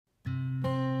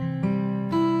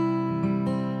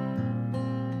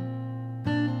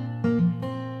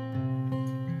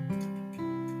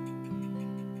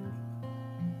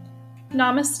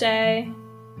Namaste.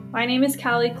 My name is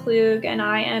Callie Klug, and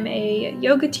I am a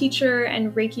yoga teacher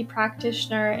and Reiki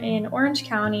practitioner in Orange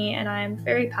County, and I am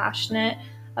very passionate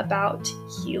about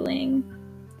healing.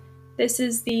 This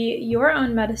is the Your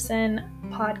Own Medicine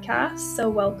podcast, so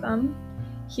welcome.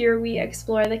 Here we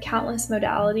explore the countless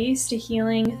modalities to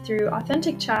healing through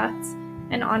authentic chats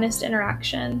and honest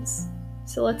interactions.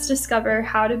 So let's discover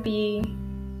how to be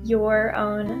your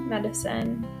own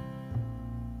medicine.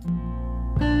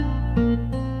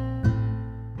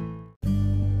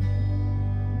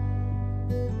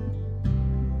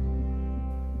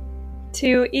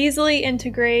 To easily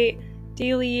integrate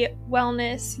daily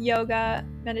wellness, yoga,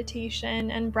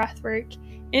 meditation, and breathwork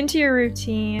into your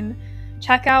routine,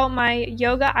 check out my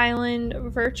Yoga Island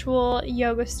virtual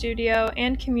yoga studio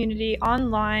and community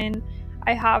online.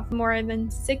 I have more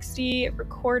than 60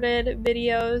 recorded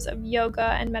videos of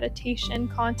yoga and meditation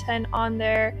content on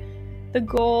there. The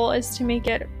goal is to make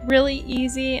it really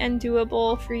easy and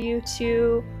doable for you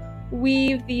to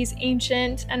weave these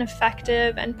ancient and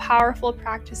effective and powerful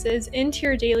practices into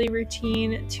your daily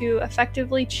routine to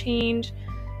effectively change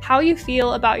how you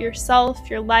feel about yourself,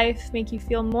 your life, make you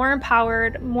feel more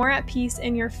empowered, more at peace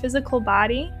in your physical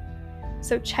body.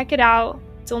 So check it out.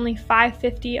 It's only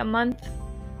 $5.50 a month.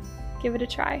 Give it a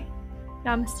try.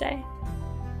 Namaste.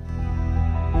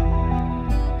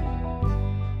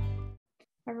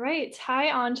 All right.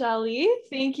 Hi, Anjali.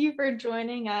 Thank you for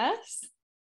joining us.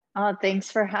 Thanks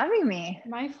for having me.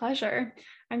 My pleasure.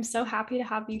 I'm so happy to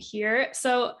have you here.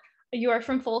 So you are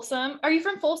from Folsom. Are you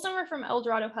from Folsom or from El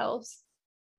Dorado Hills?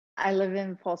 I live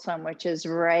in Folsom, which is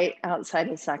right outside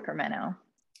of Sacramento.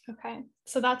 Okay.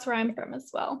 So that's where I'm from as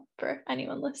well, for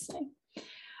anyone listening.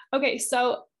 Okay.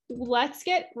 So let's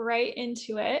get right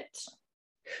into it.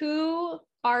 Who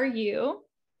are you?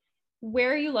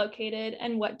 Where are you located?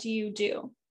 And what do you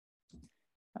do?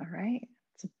 All right.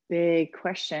 It's a big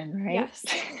question, right? Yes.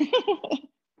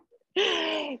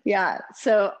 Yeah.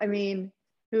 So,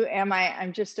 who am I?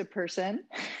 I'm just a person.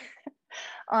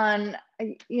 I'm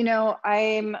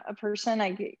a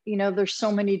person, there's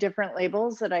so many different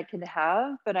labels that I could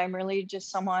have, but I'm really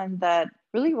just someone that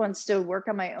really wants to work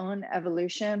on my own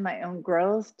evolution, my own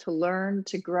growth, to learn,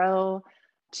 to grow,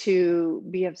 to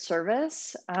be of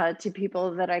service to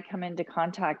people that I come into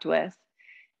contact with.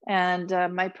 And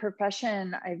my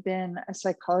profession, I've been a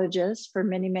psychologist for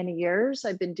many, many years.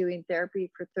 I've been doing therapy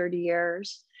for 30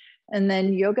 years. And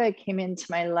then yoga came into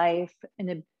my life in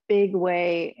a big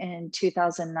way in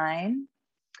 2009.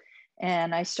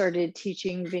 And I started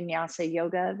teaching Vinyasa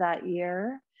yoga that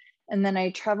year. And then I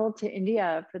traveled to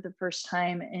India for the first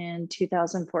time in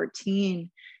 2014.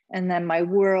 And then my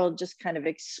world just kind of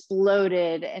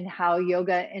exploded in how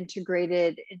yoga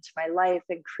integrated into my life,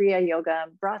 and Kriya yoga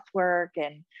and breath work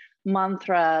and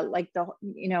mantra, like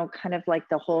kind of like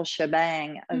the whole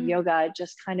shebang of yoga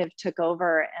just kind of took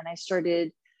over. And I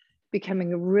started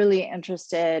becoming really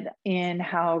interested in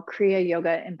how Kriya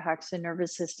yoga impacts the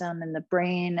nervous system and the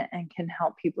brain and can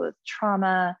help people with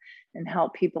trauma and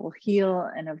help people heal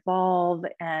and evolve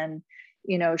and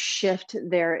shift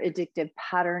their addictive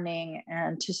patterning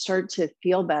and to start to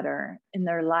feel better in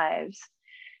their lives.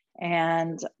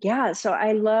 And yeah, so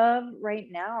I love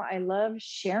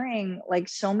sharing like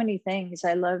so many things.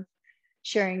 I love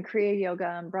sharing Kriya yoga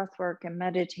and breath work and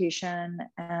meditation.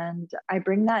 And I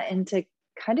bring that into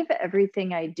kind of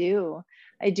everything I do.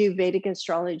 I do Vedic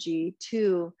astrology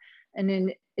too. And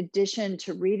in addition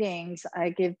to readings,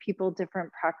 I give people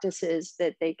different practices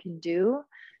that they can do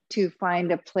to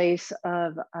find a place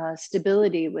of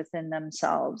stability within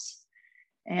themselves.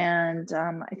 And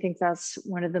I think that's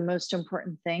one of the most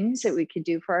important things that we could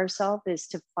do for ourselves, is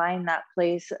to find that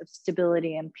place of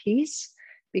stability and peace.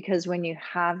 Because when you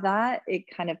have that, it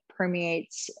kind of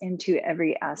permeates into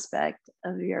every aspect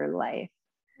of your life.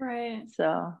 Right.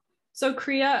 So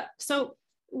Kriya, so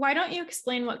why don't you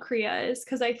explain what Kriya is?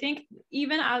 Because I think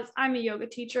even as I'm a yoga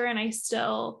teacher and I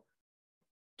still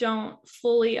don't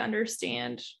fully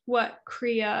understand what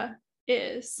Kriya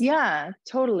is. Yeah,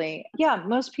 totally. Yeah,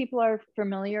 most people are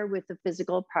familiar with the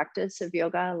physical practice of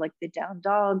yoga, like the down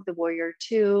dog, the warrior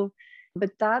two,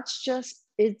 but that's just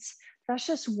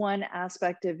one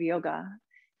aspect of yoga.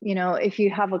 If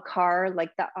you have a car, like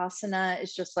the asana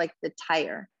is just like the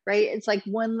tire, right? It's like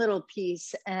one little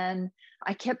piece. And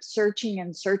I kept searching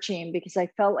and searching because I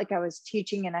felt like I was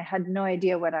teaching and I had no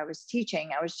idea what I was teaching.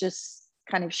 I was just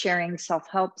kind of sharing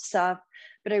self-help stuff,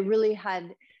 but I really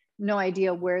had no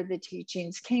idea where the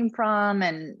teachings came from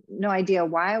and no idea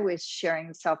why I was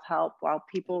sharing self-help while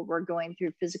people were going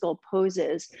through physical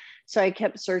poses. So I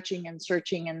kept searching and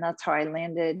searching, and that's how I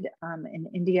landed in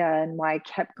India, and why I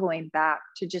kept going back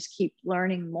to just keep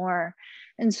learning more.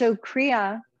 And so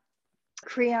Kriya,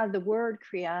 the word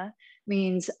Kriya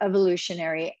means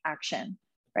evolutionary action,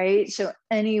 right? So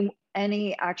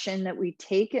any action that we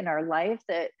take in our life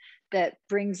that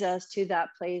brings us to that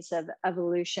place of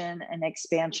evolution and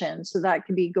expansion. So that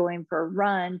could be going for a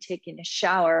run, taking a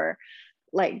shower,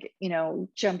 like,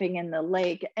 jumping in the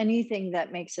lake, anything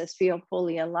that makes us feel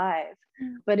fully alive.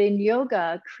 But in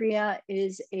yoga, Kriya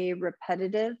is a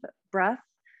repetitive breath,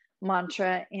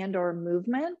 mantra, and or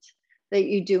movement that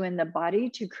you do in the body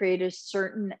to create a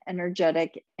certain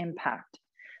energetic impact.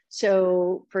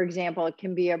 So, for example, it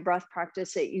can be a breath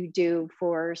practice that you do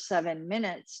for 7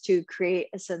 minutes to create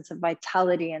a sense of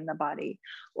vitality in the body.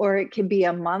 Or it could be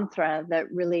a mantra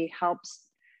that really helps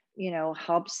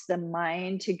the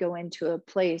mind to go into a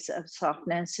place of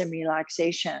softness and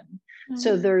relaxation.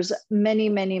 So there's many,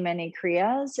 many, many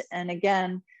kriyas. And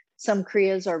again, some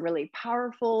kriyas are really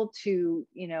powerful to,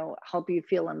 help you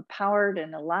feel empowered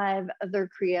and alive. Other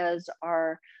kriyas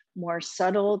are more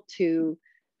subtle to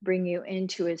bring you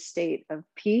into a state of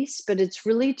peace, but it's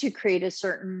really to create a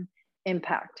certain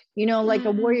impact, like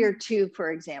a warrior two,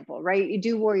 for example, right? You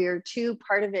do warrior two,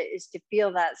 part of it is to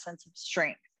feel that sense of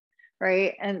strength,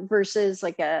 right? And versus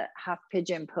like a half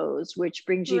pigeon pose, which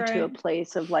brings you to a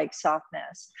place of like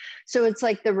softness. So it's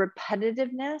like the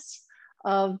repetitiveness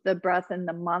of the breath and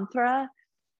the mantra.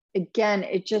 Again,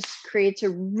 it just creates a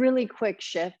really quick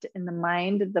shift in the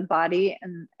mind, the body,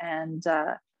 and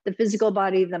the physical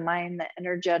body, the mind, the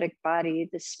energetic body,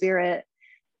 the spirit.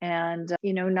 And,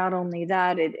 not only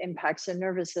that, it impacts the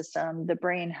nervous system, the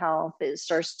brain health. It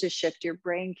starts to shift your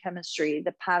brain chemistry,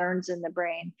 the patterns in the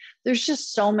brain. There's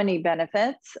just so many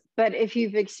benefits. But if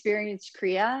you've experienced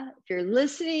Kriya, if you're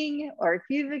listening, or if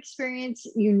you've experienced,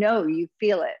 you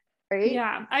feel it. Right?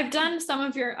 Yeah, I've done some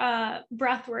of your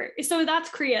breath work. So that's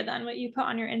Kriya then, what you put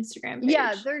on your Instagram page.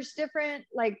 Yeah, there's different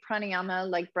like pranayama,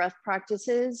 like breath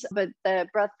practices, but the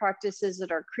breath practices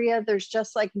that are Kriya, there's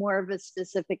just like more of a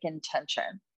specific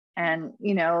intention. And,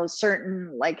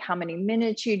 certain like how many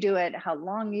minutes you do it, how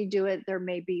long you do it. There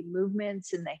may be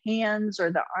movements in the hands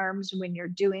or the arms when you're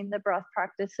doing the breath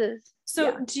practices.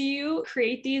 So do you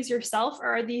create these yourself,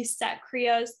 or are these set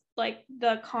Kriyas, like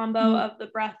the combo of the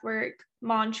breath work,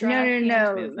 mantra,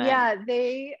 no. movement? Yeah,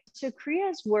 so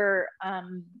Kriyas were,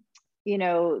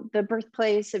 the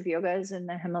birthplace of yoga is in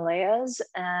the Himalayas,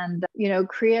 and,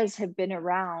 Kriyas have been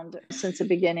around since the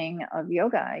beginning of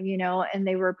yoga, and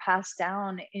they were passed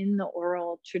down in the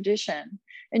oral tradition.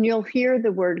 And you'll hear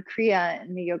the word Kriya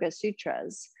in the Yoga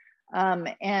Sutras.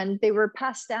 And they were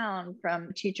passed down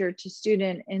from teacher to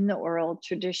student in the oral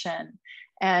tradition.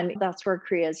 And that's where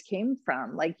Kriyas came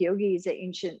from. Like yogis, the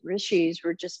ancient rishis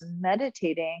were just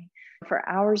meditating for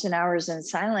hours and hours in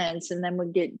silence, and then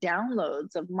would get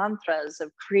downloads of mantras,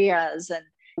 of Kriyas, and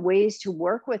ways to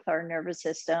work with our nervous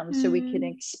system so we can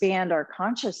expand our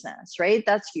consciousness, right?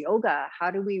 That's yoga. How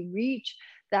do we reach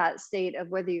that state of,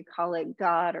 whether you call it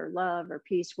God or love or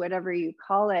peace, whatever you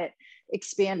call it,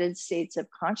 expanded states of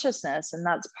consciousness? And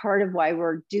that's part of why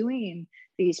we're doing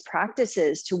these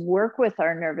practices, to work with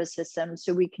our nervous system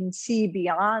so we can see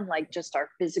beyond like just our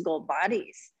physical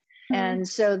bodies. And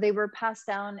so they were passed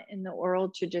down in the oral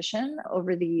tradition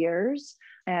over the years.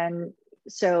 And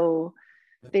so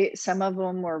some of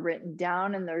them were written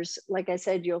down, and there's, like I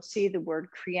said, you'll see the word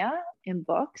Kriya in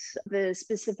books. The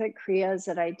specific Kriyas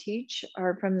that I teach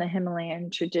are from the Himalayan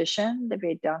tradition, the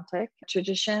Vedantic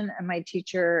tradition. And my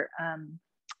teacher,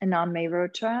 Anand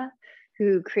Mehrotra,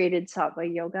 who created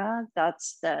Sattva Yoga,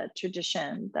 that's the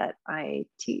tradition that I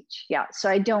teach. Yeah, so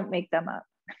I don't make them up.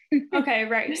 Okay,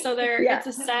 right. So it's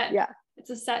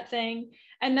a set thing.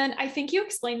 And then I think you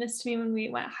explained this to me when we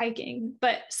went hiking,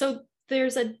 but so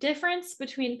there's a difference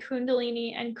between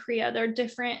Kundalini and Kriya. They're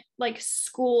different like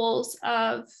schools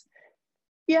of.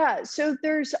 Yeah. So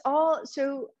there's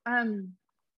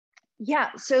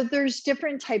there's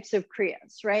different types of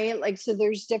Kriyas, right? Like, so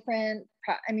there's different,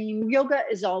 yoga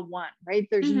is all one, right?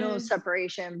 There's no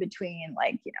separation between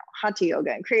like, Hatha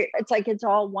yoga and Kriya. It's like, it's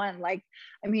all one. Like,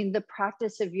 the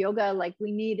practice of yoga, like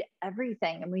we need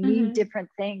everything, and we need different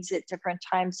things at different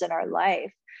times in our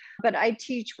life. But I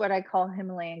teach what I call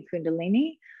Himalayan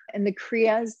Kundalini, and the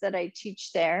Kriyas that I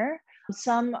teach there,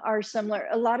 some are similar.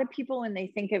 A lot of people, when they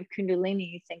think of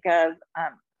Kundalini, think of,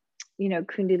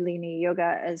 Kundalini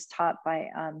yoga as taught by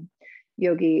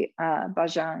Yogi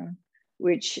Bhajan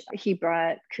which he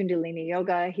brought Kundalini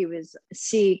yoga. He was a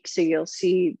Sikh, so you'll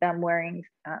see them wearing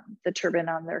the turban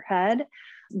on their head.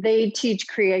 They teach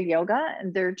Kriya yoga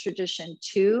and their tradition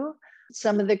too.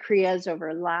 Some of the Kriyas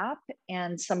overlap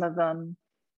and some of them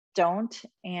don't.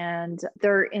 And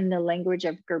they're in the language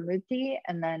of Gurmukhi.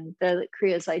 And then the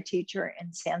Kriyas I teach are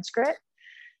in Sanskrit.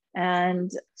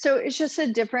 And so it's just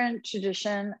a different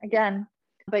tradition again.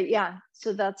 But yeah,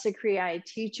 so that's the Kriya I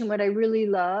teach. And what I really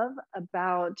love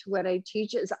about what I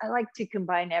teach is I like to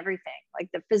combine everything, like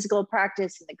the physical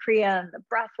practice and the Kriya and the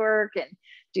breath work, and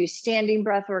do standing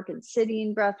breath work and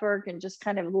sitting breath work, and just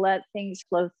kind of let things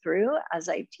flow through as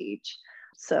I teach.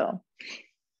 So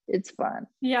it's fun.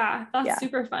 Yeah, that's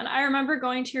super fun. I remember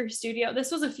going to your studio.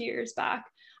 This was a few years back.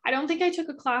 I don't think I took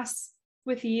a class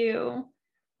with you,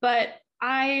 but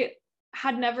I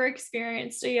had never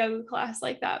experienced a yoga class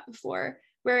like that before,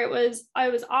 where I was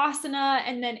asana,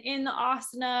 and then in the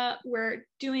asana, we're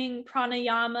doing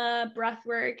pranayama, breath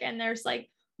work, and there's like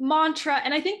mantra.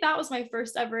 And I think that was my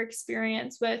first ever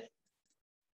experience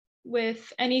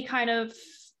with any kind of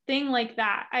thing like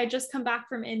that. I had just come back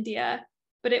from India,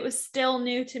 but it was still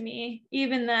new to me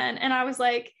even then. And I was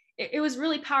like, it was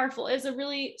really powerful. It was a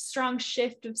really strong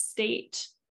shift of state,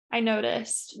 I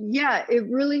noticed. Yeah, it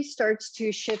really starts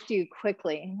to shift you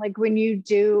quickly. Like when you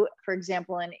do, for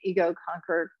example, an ego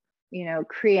conquer,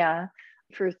 Kriya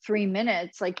for 3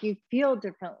 minutes, like you feel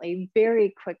differently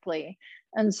very quickly.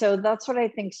 And so that's what I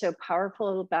think so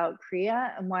powerful about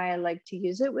Kriya, and why I like to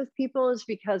use it with people is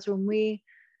because when we,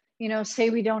 say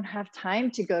we don't have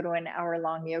time to go to an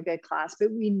hour-long yoga class,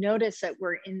 but we notice that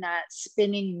we're in that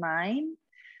spinning mind.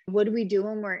 What do we do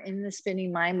when we're in the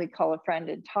spinning mind? We call a friend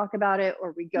and talk about it,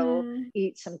 or we go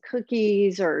eat some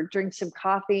cookies or drink some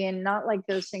coffee. And not like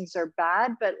those things are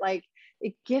bad, but like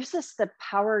it gives us the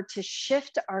power to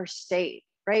shift our state,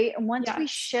 right? And once we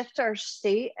shift our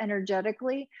state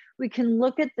energetically, we can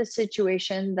look at the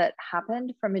situation that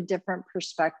happened from a different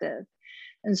perspective.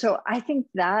 And so I think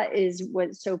that is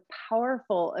what's so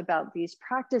powerful about these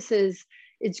practices.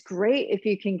 It's great if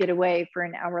you can get away for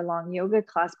an hour-long yoga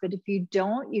class, but if you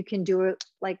don't, you can do it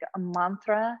like a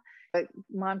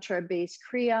mantra-based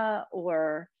Kriya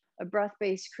or a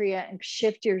breath-based Kriya, and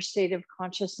shift your state of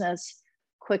consciousness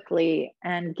quickly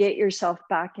and get yourself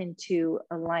back into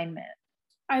alignment.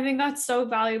 I think that's so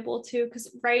valuable too,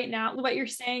 because right now, what you're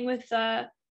saying with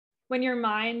when your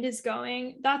mind is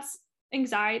going, that's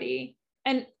anxiety.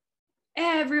 And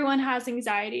everyone has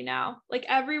anxiety now. Like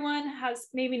everyone has,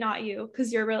 maybe not you,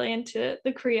 because you're really into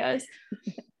the Kriyas.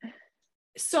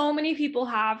 So many people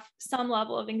have some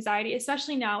level of anxiety,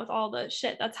 especially now with all the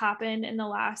shit that's happened in the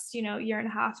last, year and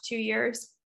a half, 2 years.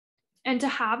 And to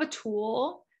have a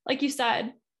tool, like you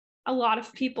said, a lot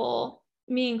of people,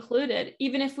 me included,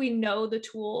 even if we know the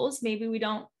tools, maybe we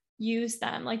don't use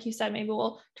them. Like you said, maybe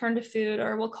we'll turn to food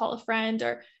or we'll call a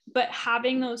friend, but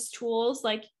having those tools,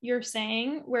 like you're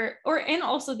saying, and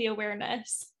also the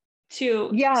awareness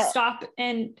to stop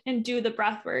and do the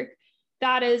breath work,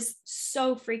 that is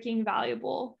so freaking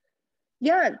valuable.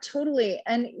 Yeah, totally.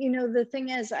 And the thing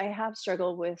is, I have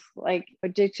struggled with like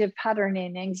addictive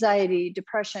patterning, anxiety,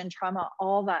 depression, trauma,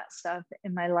 all that stuff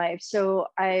in my life. So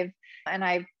I've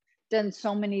done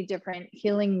so many different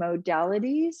healing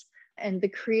modalities. And the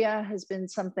Kriya has been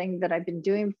something that I've been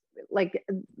doing, like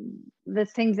the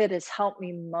thing that has helped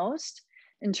me most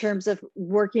in terms of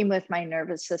working with my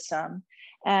nervous system.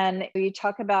 And you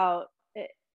talk about,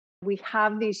 we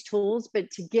have these tools, but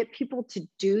to get people to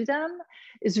do them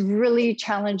is really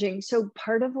challenging. So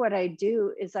part of what I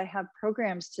do is I have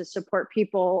programs to support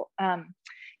people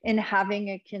in having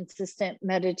a consistent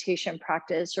meditation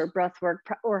practice or breath work,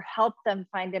 or help them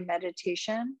find a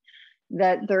meditation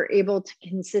that they're able to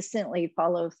consistently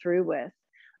follow through with.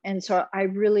 And so I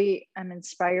really am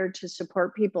inspired to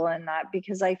support people in that,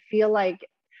 because I feel like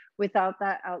without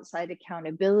that outside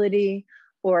accountability,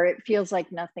 or it feels like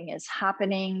nothing is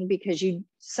happening, because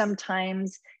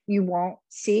sometimes you won't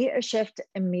see a shift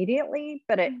immediately,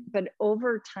 but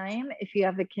over time, if you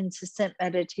have a consistent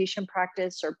meditation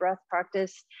practice or breath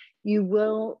practice, you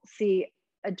will see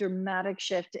a dramatic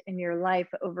shift in your life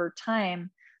over time.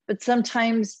 But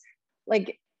sometimes,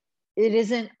 like, it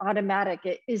isn't automatic.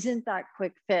 It isn't that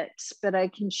quick fix. But I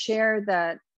can share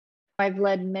that I've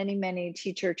led many, many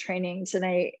teacher trainings, and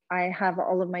I have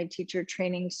all of my teacher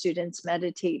training students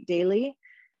meditate daily,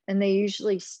 and they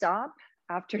usually stop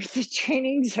after the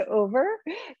training's over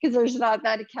because there's not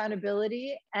that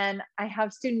accountability. And I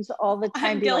have students all the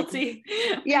time I'm guilty.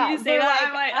 Like, yeah, you say that,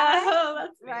 I'm like, oh,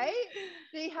 that's right.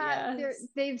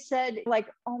 They've said like,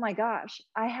 oh my gosh,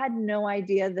 I had no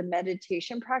idea the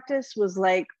meditation practice was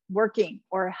like working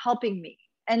or helping me.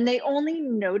 And they only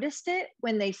noticed it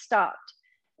when they stopped.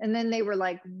 And then they were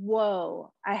like,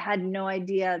 whoa, I had no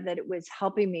idea that it was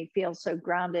helping me feel so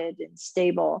grounded and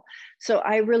stable. So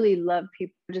I really love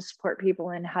people to support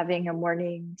people in having a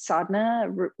morning sadhana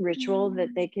ritual that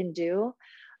they can do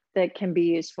that can be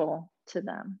useful to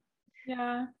them.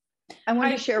 Yeah. I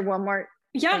want to share one more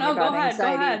thing no, about go ahead,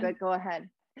 anxiety, go ahead. but go ahead.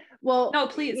 Well, no,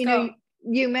 please you go. know,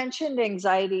 you mentioned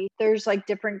anxiety. There's like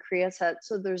different Kriya sets.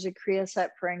 So there's a Kriya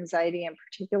set for anxiety in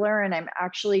particular. And I'm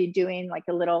actually doing like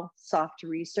a little soft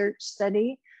research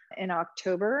study in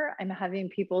October. I'm having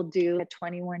people do a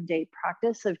 21-day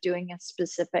practice of doing a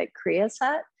specific Kriya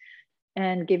set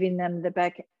and giving them the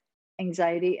Beck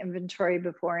anxiety inventory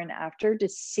before and after to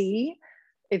see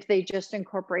if they just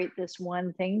incorporate this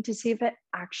one thing, to see if it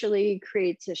actually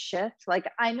creates a shift. Like,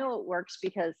 I know it works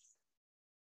because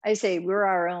I say we're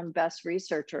our own best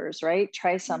researchers, right?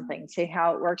 Try something, say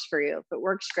how it works for you. If it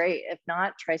works, great. If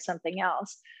not, try something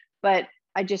else. But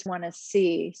I just want to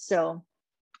see. So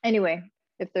anyway,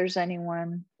 if there's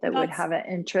anyone that would have an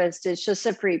interest, it's just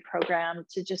a free program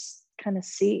to just kind of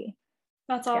see.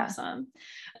 That's awesome.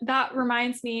 Yeah. That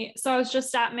reminds me. So I was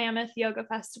just at Mammoth Yoga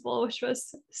Festival, which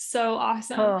was so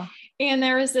awesome. Oh. And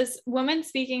there was this woman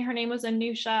speaking. Her name was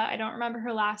Anusha. I don't remember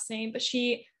her last name, but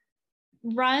she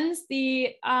runs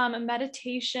the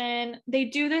meditation. They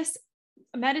do this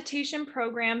meditation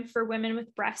program for women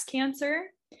with breast cancer.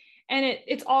 And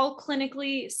it's all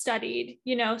clinically studied,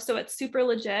 you know, so it's super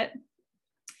legit.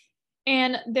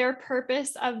 And their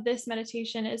purpose of this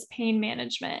meditation is pain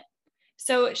management.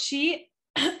 So she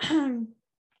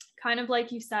kind of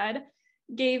like you said,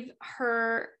 gave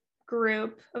her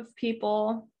group of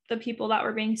people, the people that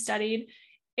were being studied,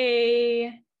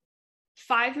 a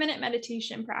 5-minute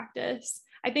meditation practice.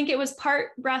 I think it was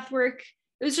part breath work.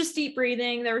 It was just deep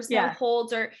breathing. There was no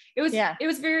holds, or it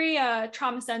was very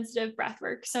trauma sensitive breath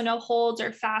work. So no holds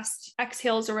or fast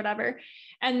exhales or whatever.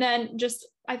 And then just,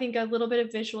 I think, a little bit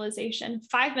of visualization,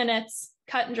 5 minutes,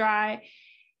 cut and dry.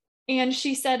 And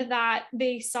she said that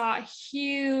they saw a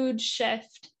huge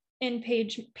shift in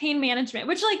pain management,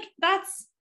 which, like, that's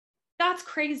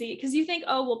crazy, because you think,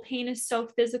 oh, well, pain is so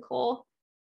physical.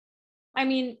 I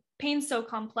mean, pain's so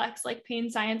complex, like pain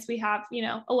science, we have, you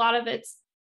know, a lot of it's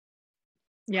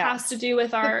has to do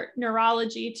with our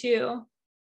neurology too.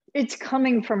 It's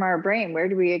coming from our brain. Where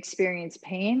do we experience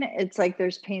pain? It's like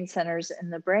there's pain centers in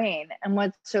the brain. And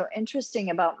what's so interesting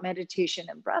about meditation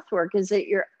and breath work is that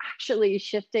you're actually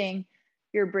shifting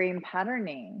your brain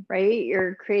patterning, right?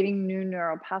 You're creating new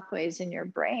neural pathways in your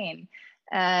brain.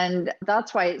 And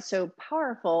that's why it's so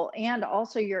powerful. And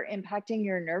also you're impacting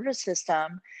your nervous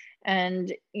system.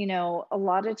 And, you know, a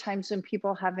lot of times when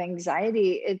people have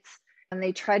anxiety, and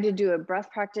they try to do a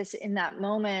breath practice in that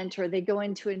moment, or they go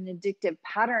into an addictive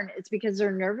pattern, it's because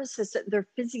their nervous system, their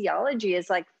physiology is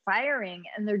like firing,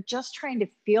 and they're just trying to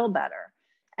feel better.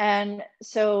 And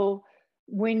so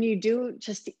when you do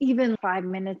just even 5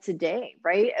 minutes a day,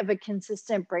 right, of a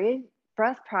consistent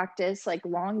breath practice, like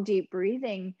long, deep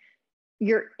breathing,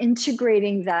 you're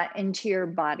integrating that into your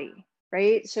body,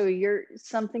 right? So you're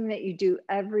something that you do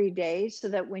every day, so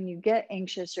that when you get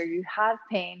anxious or you have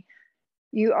pain,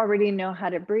 you already know how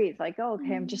to breathe. Like, oh,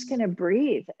 okay, I'm just going to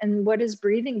breathe. And what does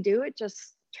breathing do? It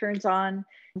just turns on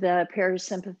the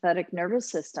parasympathetic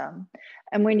nervous system.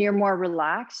 And when you're more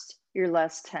relaxed, you're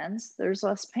less tense, there's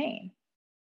less pain.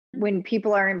 When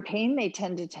people are in pain, they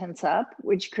tend to tense up,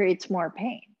 which creates more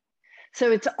pain.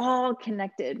 So it's all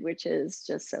connected, which is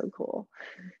just so cool.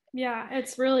 Yeah,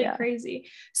 it's really crazy.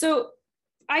 So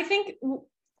I think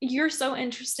you're so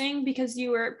interesting because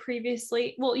you were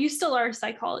previously, well, you still are a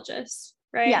psychologist,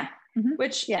 right? Yeah. Mm-hmm.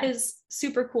 Which is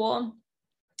super cool.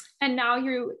 And now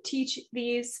you teach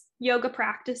these yoga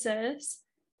practices.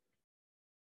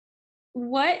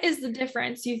 What is the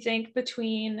difference, you think,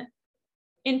 between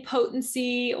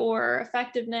impotency or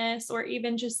effectiveness, or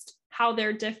even just how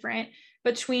they're different,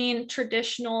 between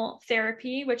traditional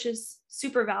therapy, which is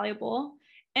super valuable,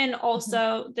 and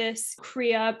also this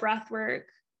Kriya breathwork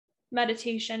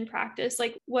meditation practice?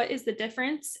 Like, what is the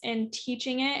difference in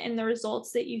teaching it and the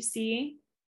results that you see?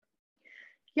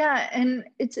 Yeah, and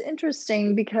it's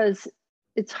interesting because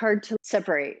it's hard to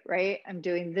separate, right? I'm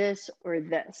doing this or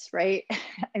this, right?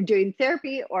 I'm doing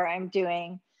therapy, or I'm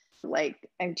doing, like,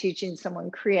 I'm teaching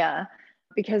someone Kriya,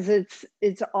 because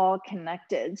it's all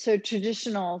connected. So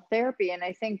traditional therapy, and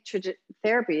I think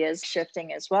therapy is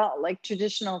shifting as well. Like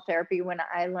traditional therapy, when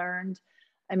I learned,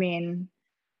 I mean,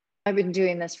 I've been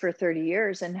doing this for 30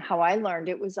 years, and how I learned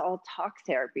it was all talk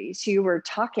therapy. So you were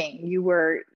talking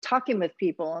with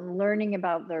people and learning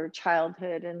about their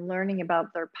childhood and learning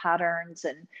about their patterns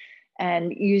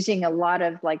and using a lot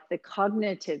of like the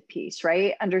cognitive piece,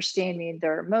 right? Understanding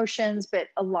their emotions, but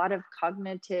a lot of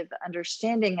cognitive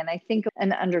understanding. And I think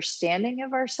an understanding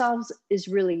of ourselves is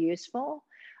really useful.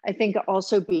 I think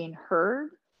also being heard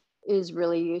is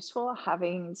really useful,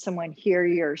 having someone hear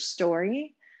your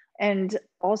story, and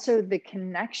also the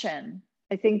connection.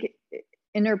 I think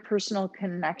interpersonal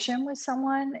connection with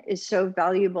someone is so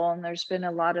valuable. And there's been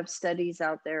a lot of studies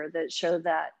out there that show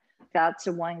that that's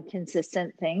the one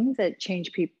consistent thing that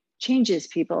changes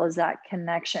people, is that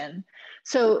connection.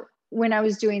 So when I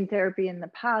was doing therapy in the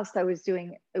past,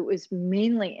 it was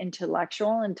mainly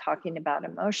intellectual and talking about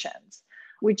emotions,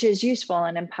 which is useful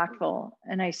and impactful.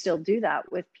 And I still do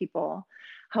that with people.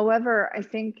 However, I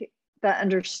think the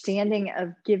understanding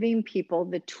of giving people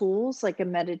the tools like a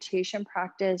meditation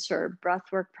practice or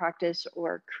breathwork practice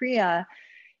or Kriya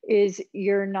is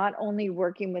you're not only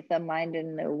working with the mind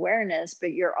and the awareness,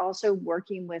 but you're also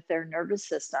working with their nervous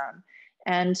system.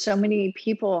 And so many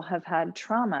people have had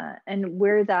trauma, and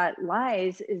where that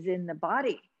lies is in the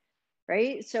body,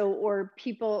 right? So, or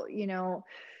people,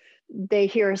 they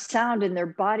hear a sound and their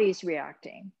body's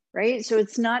reacting, right? So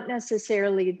it's not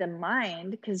necessarily the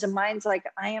mind, because the mind's like,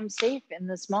 I am safe in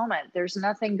this moment. There's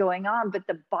nothing going on, but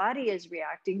the body is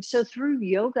reacting. So through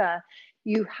yoga,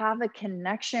 you have a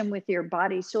connection with your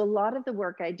body. So a lot of the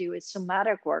work I do is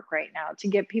somatic work right now to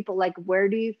get people like, where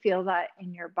do you feel that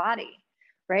in your body?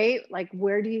 Right? Like,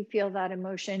 where do you feel that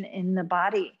emotion in the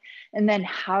body? And then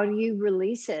how do you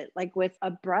release it? Like with a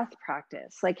breath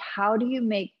practice, like how do you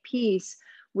make peace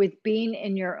with being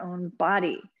in your own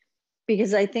body?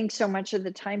 Because I think so much of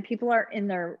the time people are in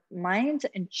their minds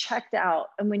and checked out.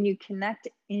 And when you connect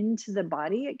into the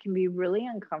body, it can be really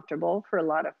uncomfortable for a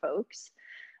lot of folks.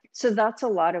 So that's a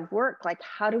lot of work. Like,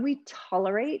 how do we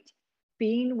tolerate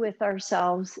being with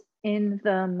ourselves in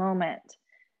the moment?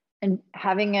 And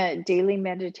having a daily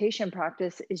meditation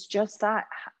practice is just that,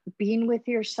 being with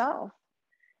yourself.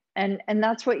 And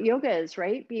that's what yoga is,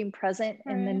 right? Being present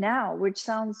in the now, which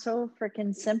sounds so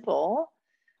freaking simple,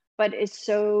 but it's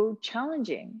so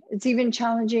challenging. It's even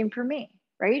challenging for me,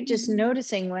 right? Just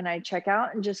noticing when I check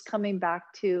out and just coming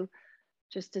back to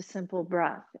just a simple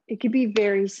breath. It could be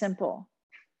very simple.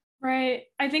 Right.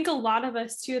 I think a lot of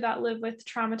us too that live with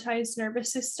traumatized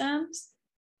nervous systems,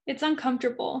 it's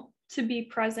uncomfortable to be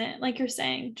present. Like you're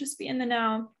saying, just be in the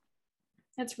now.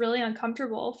 It's really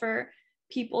uncomfortable for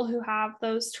people who have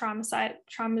those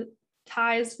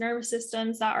traumatized nervous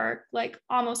systems that are like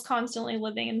almost constantly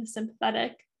living in the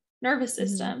sympathetic nervous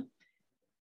system.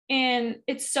 And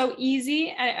it's so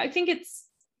easy. I think it's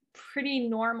pretty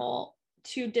normal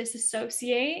to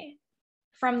disassociate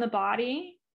from the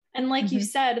body. And like you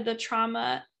said, the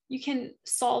trauma, you can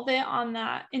solve it on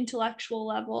that intellectual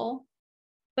level,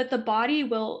 but the body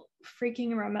will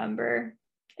freaking remember.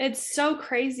 It's so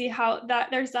crazy how that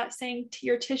there's that saying,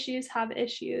 your tissues have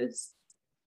issues.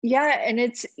 Yeah. And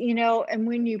it's, and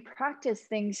when you practice,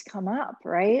 things come up,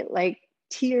 right? Like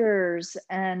tears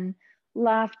and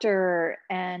laughter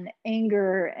and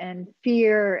anger and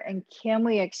fear. And can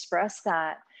we express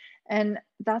that? And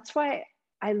that's why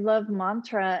I love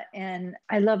mantra, and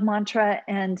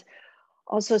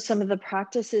also some of the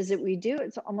practices that we do.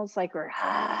 It's almost like we're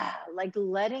like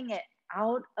letting it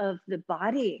out of the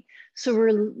body. So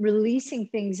we're releasing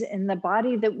things in the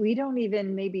body that we don't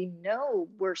even maybe know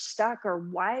were stuck or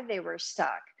why they were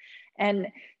stuck. And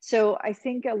so I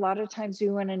think a lot of times we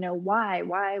want to know why,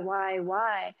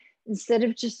 instead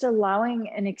of just allowing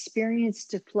an experience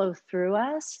to flow through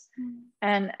us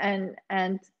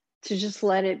and to just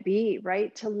let it be,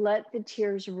 right? To let the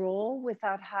tears roll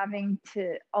without having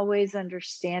to always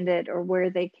understand it or where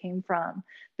they came from.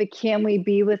 But can we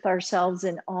be with ourselves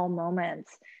in all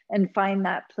moments and find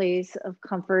that place of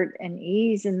comfort and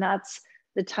ease? And that's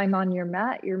the time on your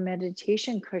mat, your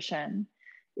meditation cushion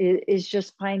is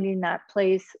just finding that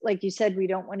place. Like you said, we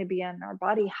don't want to be in our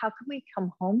body. How can we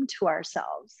come home to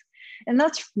ourselves? And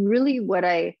that's really what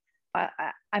I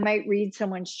might read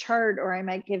someone's chart, or I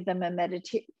might give them a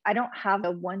meditation. I don't have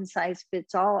a one size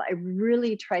fits all. I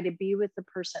really try to be with the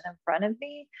person in front of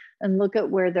me and look at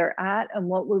where they're at and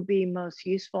what would be most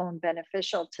useful and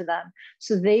beneficial to them,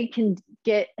 so they can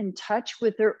get in touch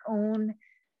with their own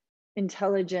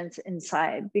intelligence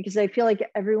inside. Because I feel like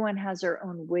everyone has their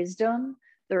own wisdom,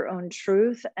 their own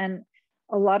truth. And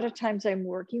a lot of times I'm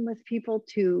working with people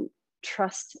to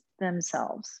trust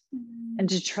themselves and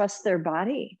to trust their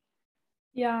body.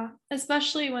 Yeah,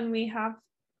 especially when we have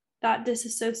that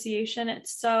disassociation,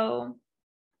 it's so,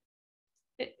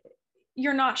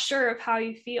 you're not sure of how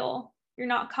you feel. You're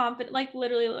not confident, like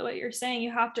literally what you're saying,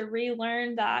 you have to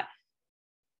relearn that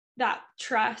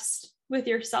trust with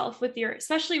yourself,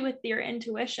 especially with your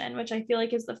intuition, which I feel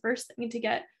like is the first thing to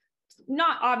get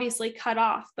not obviously cut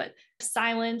off, but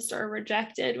silenced or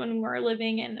rejected when we're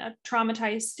living in a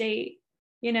traumatized state,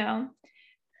 you know?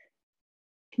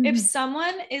 Mm-hmm. If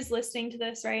someone is listening to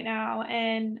this right now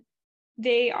and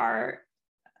they are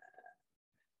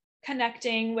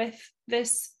connecting with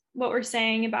this, what we're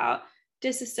saying about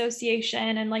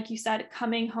disassociation, and like you said,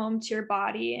 coming home to your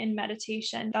body in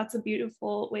meditation, that's a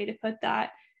beautiful way to put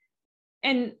that.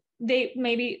 And they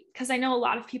maybe, because I know a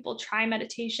lot of people try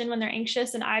meditation when they're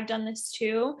anxious, and I've done this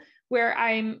too, where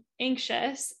I'm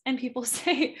anxious and people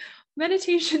say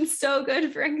meditation's so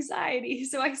good for anxiety.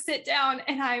 So I sit down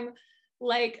and I'm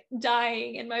like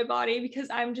dying in my body because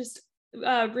I'm just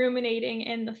ruminating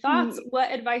in the thoughts.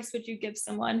 What advice would you give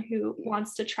someone who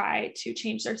wants to try to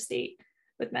change their state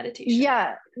with meditation?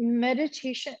 Yeah,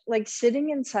 meditation, like sitting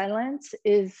in silence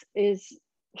is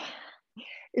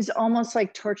almost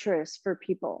like torturous for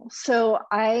people. So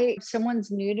if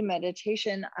someone's new to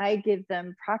meditation, I give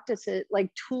them practices, like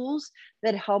tools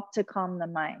that help to calm the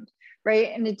mind,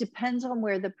 right? And it depends on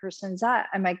where the person's at.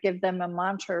 I might give them a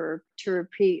mantra to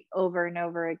repeat over and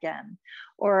over again,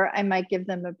 or I might give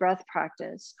them a breath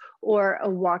practice or a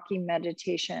walking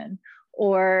meditation,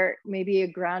 or maybe a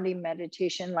grounding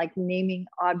meditation, like naming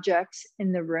objects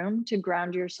in the room to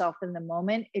ground yourself in the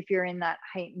moment if you're in that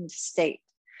heightened state.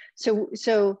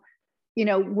 So, you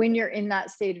know, when you're in that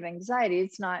state of anxiety,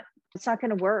 it's not going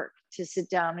to work to sit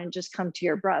down and just come to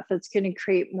your breath. It's going to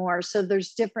create more. So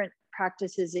there's different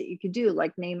practices that you could do,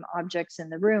 like name objects in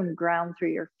the room, ground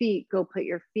through your feet, go put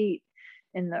your feet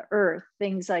in the earth,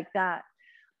 things like that.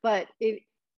 But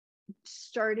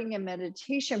starting a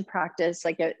meditation practice,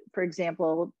 like for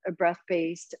example, a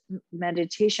breath-based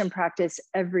meditation practice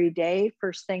every day,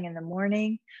 first thing in the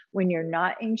morning, when you're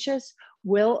not anxious,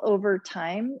 will over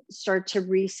time start to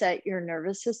reset your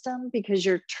nervous system, because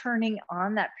you're turning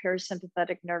on that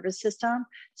parasympathetic nervous system.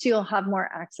 So you'll have more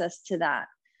access to that.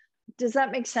 Does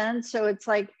that make sense? So it's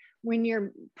like, when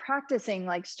you're practicing,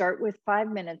 like start with 5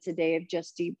 minutes a day of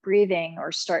just deep breathing,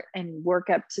 or start and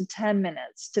work up to 10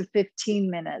 minutes to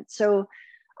 15 minutes. So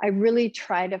I really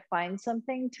try to find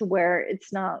something to where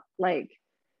it's not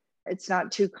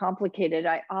too complicated.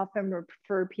 I often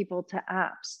refer people to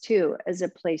apps too, as a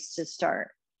place to start.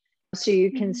 So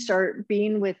you can start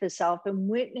being with the self and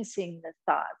witnessing the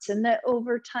thoughts, and that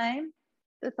over time,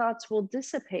 the thoughts will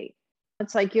dissipate.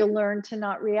 It's like you'll learn to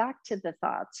not react to the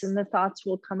thoughts, and the thoughts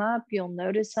will come up, you'll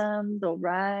notice them, they'll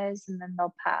rise, and then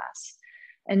they'll pass.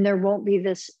 And there won't be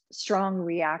this strong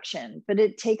reaction, but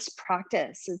it takes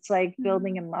practice. It's like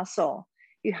building a muscle.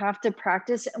 You have to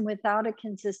practice, and without a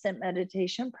consistent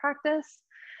meditation practice,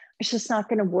 it's just not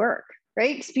going to work,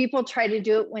 right? Because people try to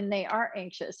do it when they are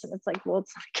anxious, and it's like, well,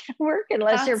 it's not going to work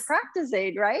unless you're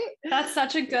practicing, right? That's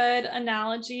such a good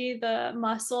analogy, the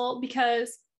muscle,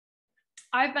 because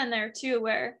I've been there too,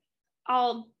 where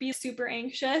I'll be super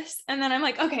anxious and then I'm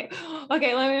like, okay, let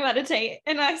me meditate.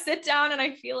 And I sit down and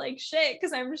I feel like shit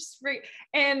because I'm just free.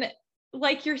 And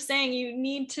like you're saying, you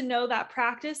need to know that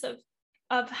practice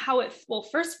of how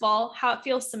first of all, how it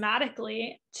feels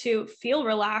somatically to feel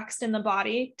relaxed in the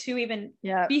body, to even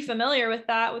be familiar with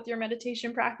that with your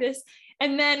meditation practice.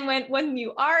 And then when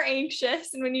you are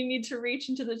anxious and when you need to reach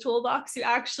into the toolbox, you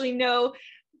actually know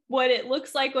what it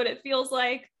looks like, what it feels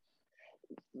like.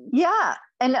 Yeah.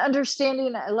 And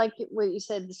understanding, like what you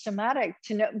said, the somatic,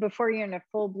 to know before you're in a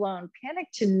full-blown panic,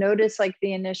 to notice like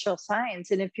the initial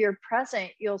signs. And if you're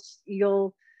present,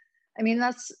 you'll I mean,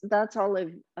 that's all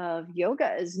of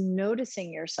yoga, is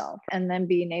noticing yourself and then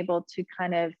being able to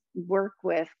kind of work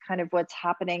with kind of what's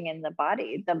happening in the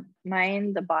body, the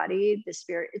mind, the body, the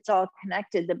spirit. It's all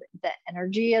connected, the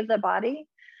energy of the body.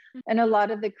 And a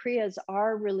lot of the Kriyas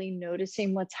are really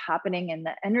noticing what's happening in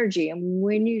the energy. And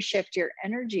when you shift your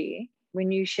energy,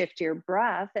 when you shift your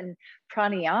breath, and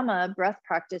pranayama, breath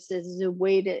practices, is a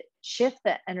way to shift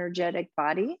the energetic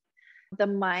body, the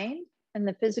mind and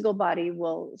the physical body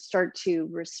will start to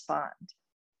respond.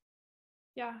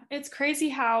 Yeah, it's crazy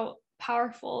how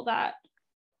powerful that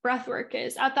breath work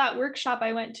is. At that workshop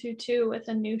I went to too with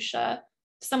Anusha,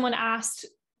 someone asked,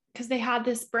 because they had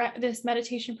this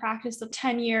meditation practice of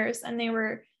 10 years and they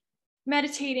were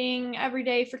meditating every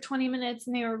day for 20 minutes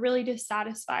and they were really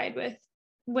dissatisfied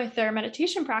with their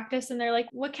meditation practice. And they're like,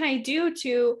 what can I do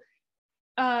to,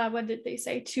 what did they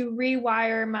say? To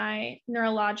rewire my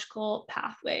neurological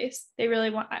pathways. They really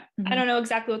want, I don't know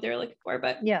exactly what they were looking for,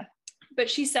 but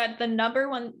she said the number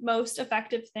one most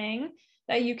effective thing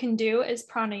that you can do is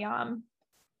pranayama.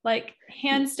 Like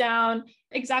hands down,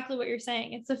 exactly what you're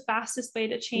saying. It's the fastest way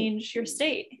to change your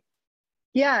state.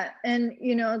 Yeah. And,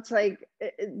 it's like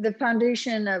the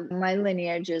foundation of my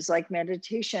lineage is like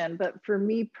meditation. But for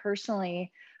me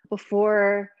personally,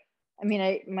 before,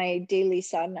 my daily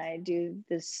sadhana, I do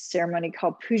this ceremony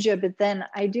called puja, but then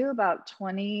I do about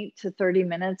 20 to 30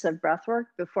 minutes of breath work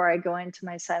before I go into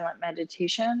my silent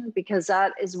meditation, because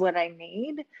that is what I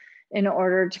need in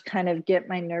order to kind of get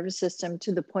my nervous system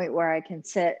to the point where I can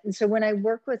sit. And so when I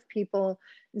work with people,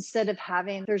 instead of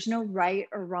there's no right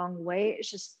or wrong way,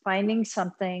 it's just finding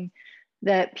something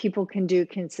that people can do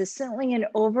consistently. And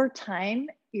over time,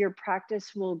 your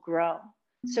practice will grow.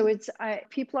 So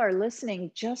people are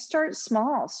listening, just start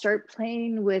small, start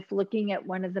playing with looking at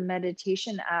one of the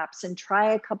meditation apps and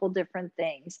try a couple different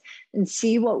things and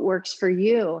see what works for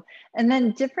you. And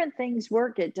then different things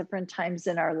work at different times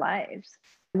in our lives.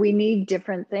 We need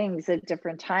different things at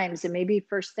different times. And maybe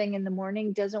first thing in the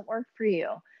morning doesn't work for you.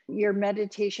 Your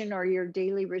meditation or your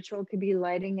daily ritual could be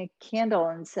lighting a candle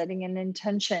and setting an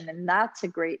intention. And that's a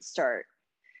great start.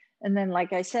 And then,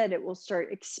 like I said, it will start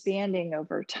expanding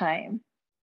over time.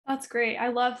 That's great. I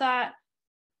love that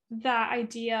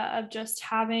idea of just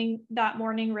having that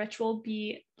morning ritual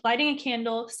be lighting a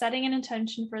candle, setting an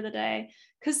intention for the day.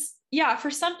 Because yeah, for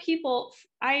some people,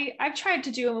 I've tried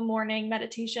to do a morning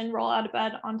meditation, roll out of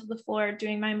bed onto the floor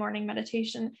doing my morning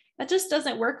meditation. That just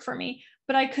doesn't work for me.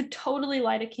 But I could totally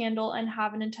light a candle and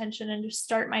have an intention and just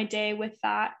start my day with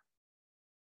that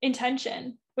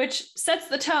intention, which sets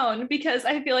the tone, because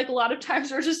I feel like a lot of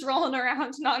times we're just rolling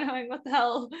around not knowing what the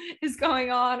hell is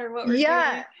going on or what we're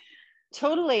doing.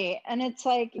 Totally. And it's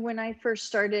like when I first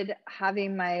started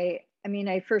having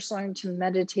I first learned to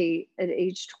meditate at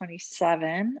age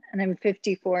 27 and I'm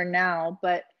 54 now.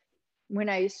 But when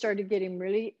I started getting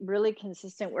really, really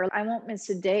consistent, where I won't miss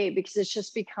a day because it's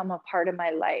just become a part of my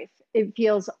life. It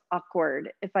feels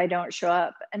awkward if I don't show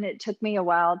up. And it took me a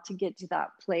while to get to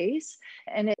that place.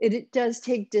 And it does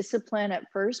take discipline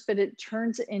at first, but it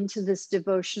turns into this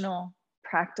devotional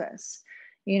practice,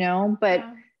 but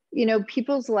Yeah.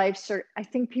 People's lives I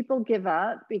think people give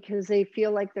up because they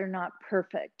feel like they're not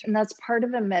perfect. And that's part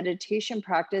of a meditation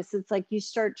practice. It's like you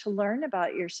start to learn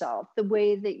about yourself, the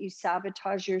way that you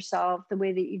sabotage yourself, the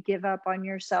way that you give up on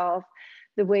yourself,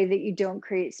 the way that you don't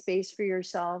create space for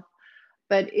yourself.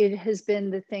 But it has been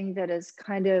the thing that has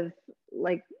kind of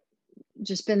like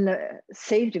just been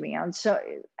saved me on. So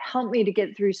it helped me to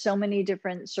get through so many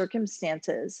different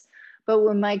circumstances. But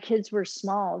when my kids were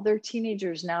small, they're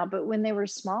teenagers now, but when they were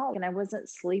small and I wasn't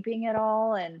sleeping at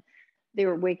all and they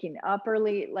were waking up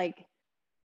early, like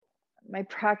my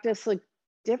practice looked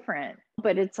different.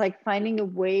 But it's like finding a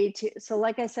way so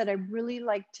like I said, I really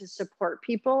like to support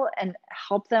people and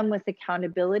help them with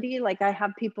accountability. Like I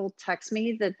have people text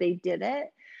me that they did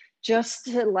it just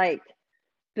to like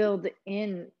build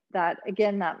in that,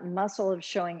 again, that muscle of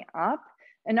showing up.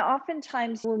 And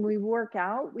oftentimes when we work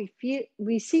out,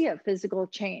 we see a physical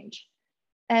change.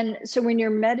 And so when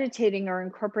you're meditating or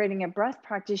incorporating a breath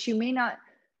practice, you may not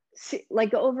see,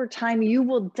 like over time, you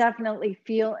will definitely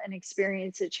feel and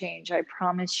experience a change, I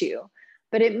promise you.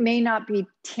 But it may not be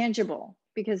tangible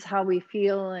because how we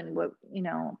feel and what,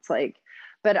 it's like,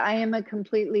 but I am a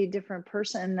completely different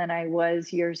person than I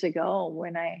was years ago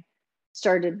when I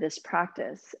started this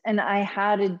practice. And I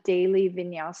had a daily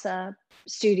vinyasa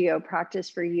studio practice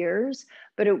for years,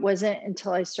 but it wasn't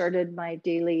until I started my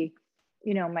daily,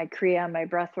 my kriya, my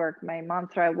breath work, my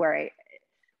mantra, where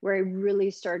I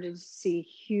really started to see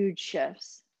huge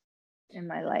shifts in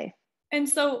my life. And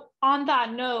so on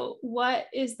that note, what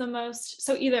is the most,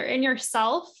 so either in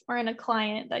yourself or in a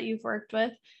client that you've worked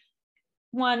with,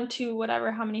 1, 2,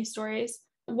 whatever, how many stories,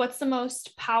 what's the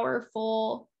most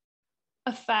powerful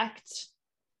effect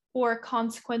or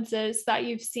consequences that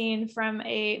you've seen from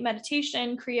a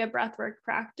meditation, kriya, breathwork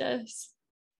practice?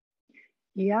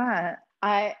 Yeah,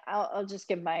 I'll just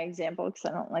give my example because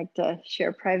I don't like to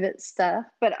share private stuff,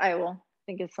 but I will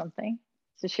think of something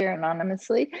to share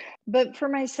anonymously. But for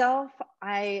myself,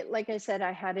 like I said,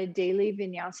 I had a daily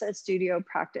vinyasa studio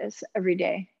practice every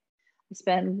day. I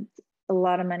spend a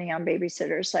lot of money on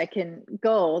babysitters so I can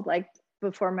go like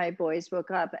before my boys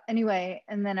woke up anyway.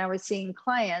 And then I was seeing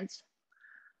clients.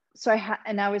 So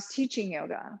I was teaching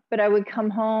yoga, but I would come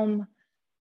home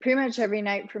pretty much every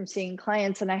night from seeing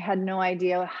clients and I had no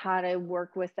idea how to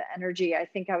work with the energy. I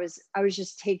think I was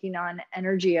just taking on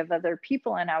energy of other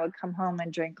people, and I would come home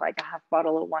and drink like a half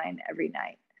bottle of wine every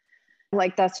night.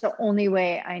 Like that's the only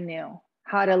way I knew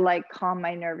how to like calm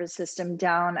my nervous system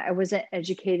down. I wasn't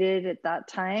educated at that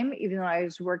time, even though I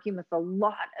was working with a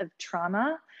lot of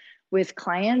trauma with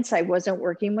clients. I wasn't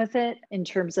working with it in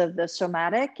terms of the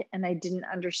somatic, and I didn't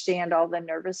understand all the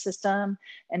nervous system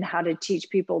and how to teach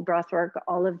people breath work,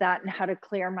 all of that, and how to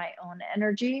clear my own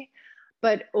energy.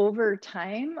 But over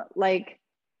time, like,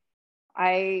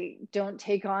 I don't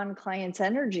take on clients'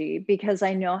 energy because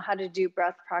I know how to do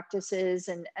breath practices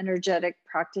and energetic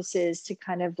practices to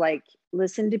kind of like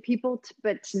listen to people,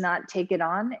 but to not take it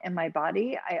on in my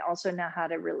body. I also know how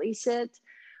to release it.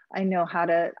 I know how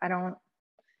to, I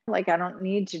don't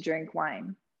need to drink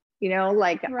wine,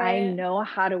 like Right. I know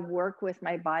how to work with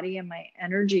my body and my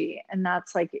energy. And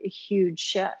that's like a huge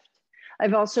shift. I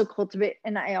also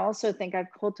think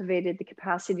I've cultivated the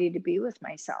capacity to be with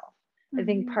myself. I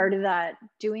think part of that,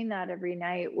 doing that every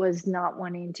night, was not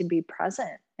wanting to be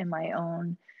present in my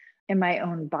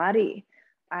own body.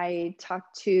 I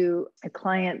talked to a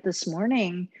client this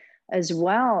morning as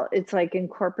well. It's like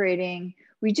incorporating,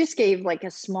 we just gave like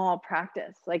a small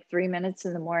practice, like 3 minutes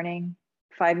in the morning,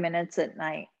 5 minutes at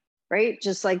night, right?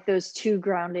 Just like those 2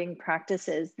 grounding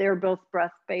practices. They're both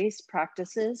breath-based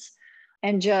practices.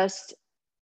 And just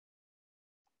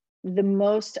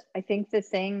I think the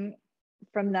thing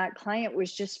from that client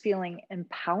was just feeling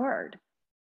empowered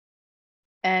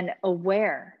and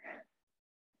aware.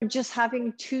 Just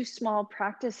having 2 small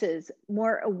practices,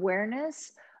 more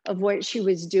awareness of what she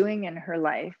was doing in her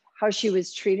life, how she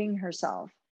was treating herself.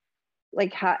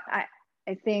 Like how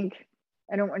I think,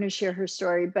 I don't want to share her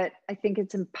story, but I think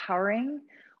it's empowering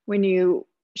when you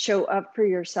show up for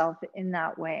yourself in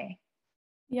that way.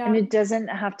 Yeah. And it doesn't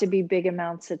have to be big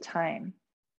amounts of time.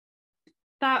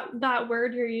 That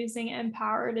word you're using,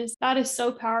 empowered, is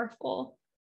so powerful.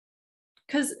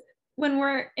 Because when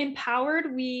we're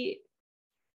empowered, we,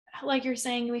 like you're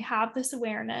saying, we have this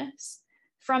awareness.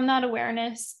 From that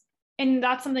awareness, and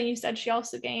that's something you said she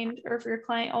also gained, or for your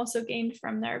client also gained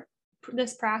from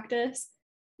this practice,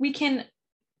 we can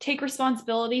take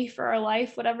responsibility for our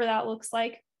life, whatever that looks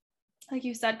like. Like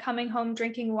you said, coming home,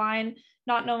 drinking wine,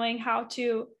 not knowing how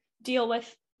to deal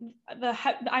with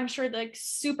I'm sure the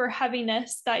super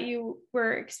heaviness that you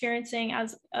were experiencing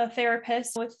as a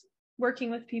therapist with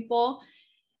working with people.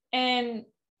 And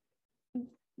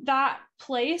that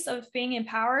place of being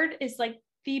empowered is like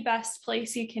the best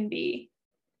place you can be.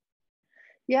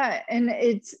 Yeah. And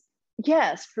it's,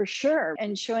 yes, for sure.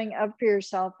 And showing up for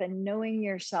yourself and knowing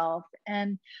yourself.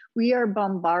 And we are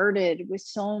bombarded with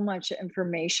so much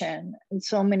information and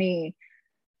so many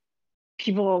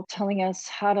people telling us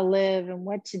how to live and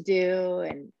what to do.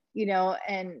 And,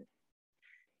 and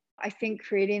I think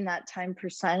creating that time for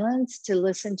silence to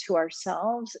listen to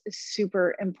ourselves is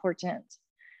super important.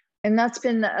 And that's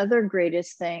been the other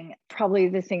greatest thing, probably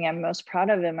the thing I'm most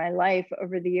proud of in my life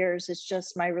over the years, is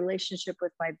just my relationship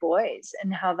with my boys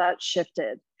and how that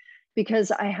shifted,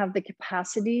 because I have the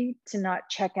capacity to not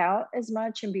check out as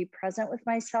much and be present with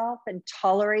myself and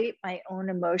tolerate my own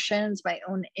emotions, my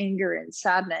own anger and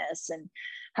sadness, and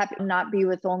not be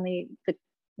with only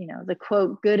the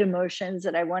quote good emotions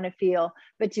that I want to feel,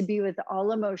 but to be with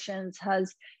all emotions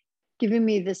has given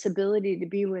me this ability to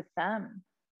be with them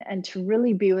and to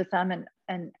really be with them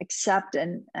and accept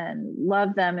and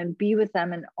love them and be with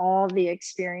them in all the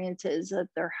experiences that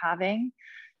they're having.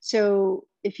 So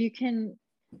if you can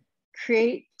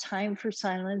create time for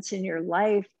silence in your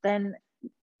life, then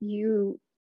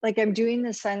I'm doing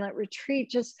this silent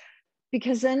retreat just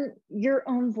because then your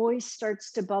own voice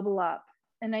starts to bubble up.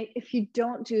 And if you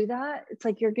don't do that, it's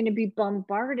like you're going to be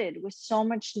bombarded with so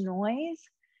much noise.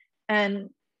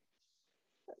 And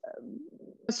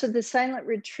so the silent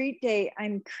retreat day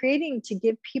I'm creating to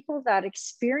give people that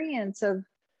experience of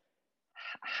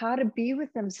how to be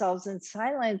with themselves in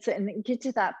silence and get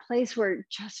to that place where it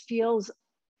just feels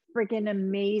freaking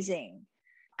amazing.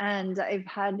 And I've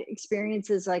had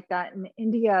experiences like that in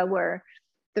India where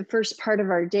the first part of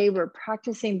our day we're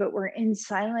practicing, but we're in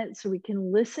silence so we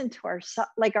can listen to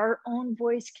ourselves, like our own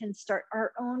voice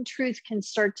our own truth can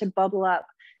start to bubble up,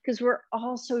 because we're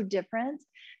all so different.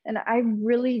 And I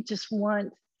really just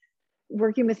want,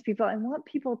 working with people, I want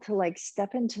people to like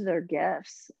step into their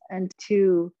gifts and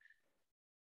to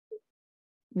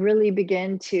really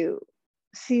begin to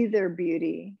see their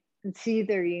beauty and see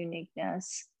their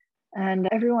uniqueness. And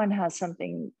everyone has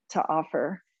something to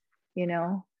offer,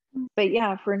 But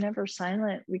yeah, if we're never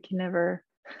silent, we can never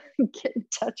get in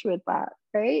touch with that,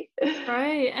 right?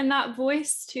 Right. And that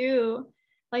voice too,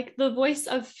 like the voice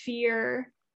of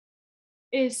fear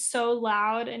is so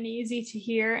loud and easy to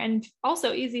hear and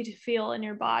also easy to feel in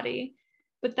your body.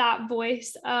 But that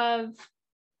voice of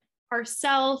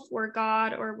ourself or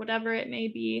God or whatever it may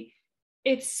be,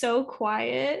 it's so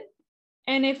quiet.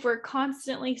 And if we're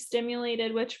constantly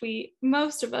stimulated, which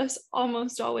most of us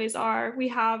almost always are, we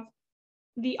have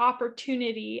the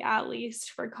opportunity, at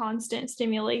least, for constant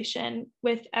stimulation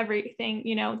with everything,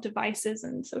 devices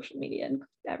and social media and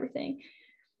everything.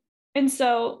 And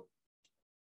so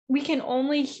we can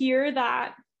only hear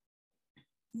that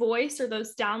voice or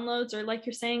those downloads, or like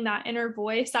you're saying, that inner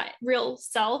voice, that real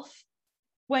self,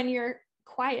 when you're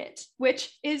quiet,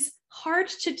 which is hard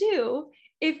to do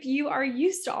if you are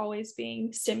used to always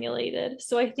being stimulated.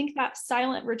 So I think that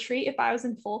silent retreat, if I was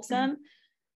in Folsom,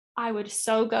 I would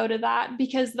so go to that,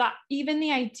 because that, even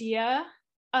the idea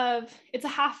of, it's a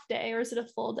half day, or is it a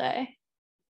full day?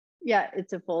 Yeah,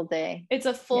 it's a full day. It's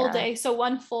a full day. So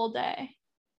one full day.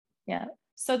 Yeah.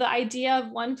 So the idea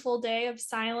of one full day of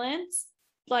silence,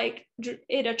 like,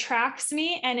 it attracts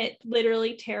me and it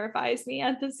literally terrifies me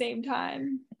at the same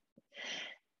time.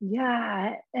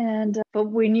 Yeah. And, but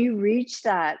when you reach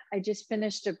that, I just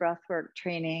finished a breathwork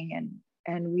training,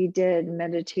 and we did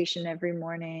meditation every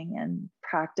morning and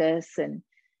practice. And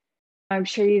I'm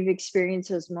sure you've experienced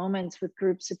those moments with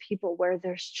groups of people where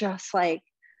there's just like,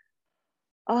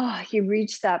 oh, you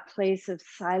reach that place of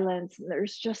silence, and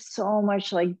there's just so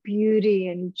much like beauty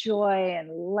and joy and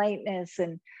lightness,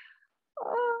 and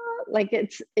like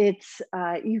it's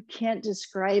you can't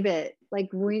describe it. Like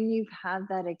when you've had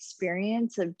that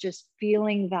experience of just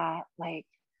feeling that, like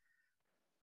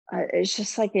it's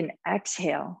just like an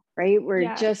exhale, right? Where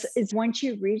Yes. it just, it's once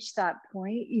you reach that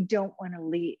point, you don't want to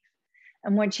leave.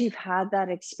 And once you've had that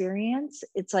experience,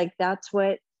 it's like that's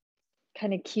what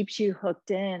kind of keeps you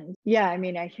hooked in. Yeah, I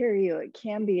mean, I hear you. It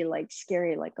can be like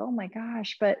scary, like, oh my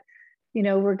gosh, but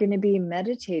we're going to be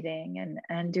meditating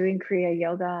and doing Kriya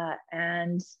Yoga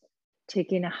and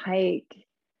taking a hike,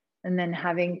 and then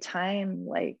having time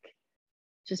like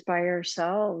just by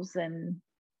ourselves. And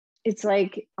it's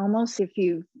like almost, if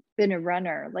you've been a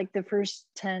runner, like the first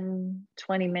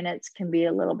 10-20 minutes can be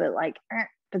a little bit like,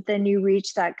 but then you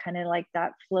reach that kind of like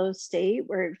that flow state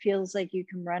where it feels like you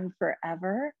can run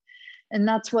forever. And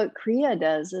that's what Kriya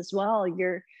does as well.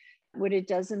 What it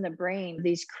does in the brain,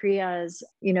 these Kriyas,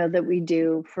 that we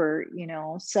do for,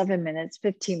 7 minutes,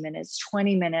 15 minutes,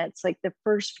 20 minutes, like the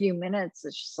first few minutes,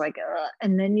 it's just like,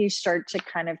 and then you start to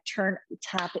kind of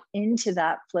tap into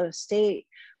that flow state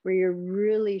where you're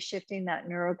really shifting that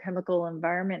neurochemical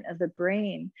environment of the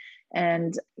brain.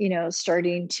 And,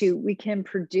 we can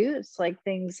produce like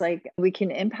things like, we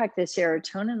can impact the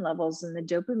serotonin levels and the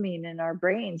dopamine in our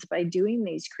brains by doing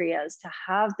these Kriyas to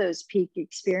have those peak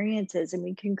experiences. And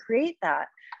we can create that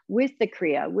with the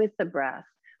Kriya, with the breath,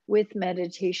 with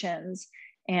meditations,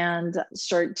 and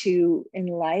start to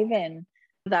enliven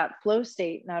that flow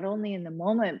state, not only in the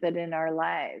moment, but in our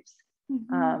lives.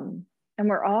 Mm-hmm. And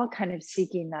we're all kind of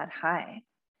seeking that high.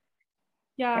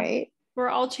 Yeah. Right. We're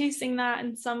all chasing that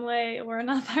in some way or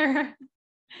another.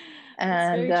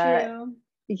 And very true.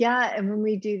 Yeah. And when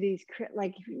we do these,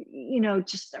 like,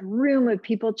 just a room of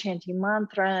people chanting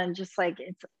mantra, and just like,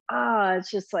 it's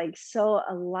just like so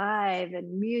alive,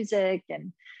 and music.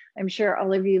 And I'm sure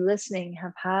all of you listening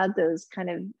have had those kind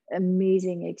of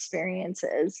amazing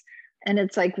experiences. And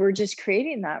it's like, we're just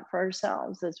creating that for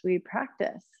ourselves as we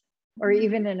practice. Or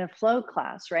even in a flow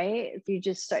class, right? If you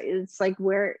just start, it's like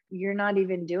where you're not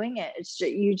even doing it. It's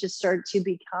just, you just start to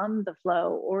become the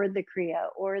flow or the Kriya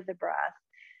or the breath.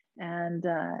 And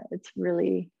it's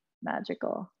really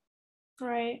magical.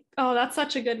 Right. Oh, that's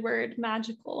such a good word,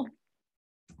 magical.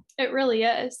 It really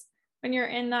is. When you're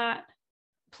in that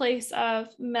place of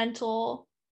mental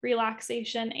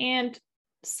relaxation and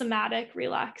somatic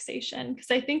relaxation,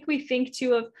 because I think we think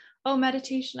too of, oh,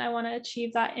 meditation, I want to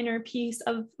achieve that inner peace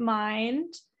of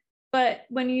mind. But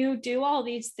when you do all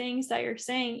these things that you're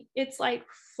saying, it's like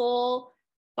full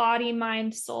body,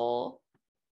 mind, soul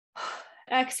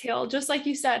exhale, just like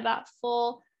you said, that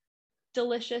full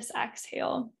delicious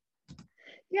exhale.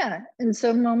 Yeah. And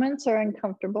some moments are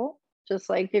uncomfortable.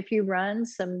 Just like if you run,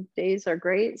 some days are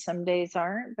great, some days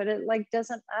aren't, but it like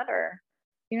doesn't matter.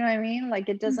 You know what I mean? Like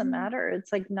it doesn't matter.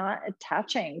 It's like not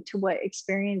attaching to what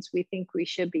experience we think we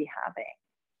should be having.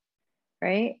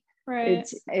 Right. Right.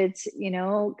 It's,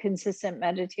 consistent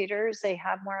meditators, they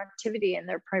have more activity in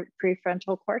their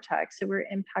prefrontal cortex. So we're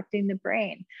impacting the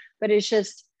brain, but it's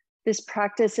just this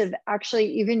practice of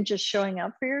actually even just showing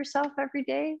up for yourself every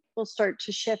day will start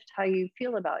to shift how you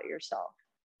feel about yourself.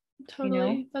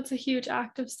 Totally. That's a huge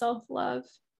act of self-love.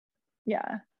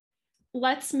 Yeah.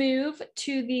 Let's move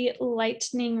to the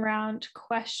lightning round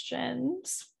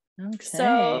questions. Okay.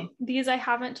 So these, I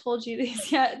haven't told you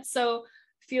these yet. So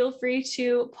feel free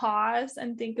to pause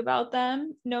and think about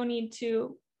them. No need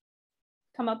to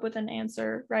come up with an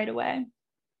answer right away.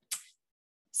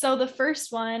 So the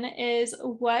first one is,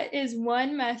 what is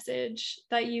one message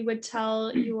that you would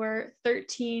tell your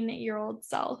 13-year-old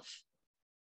self?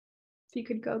 if you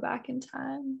could go back in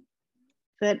time?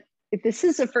 But if this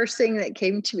is the first thing that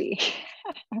came to me,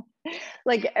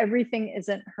 like everything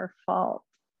isn't her fault,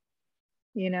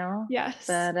 Yes.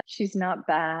 that she's not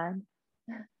bad,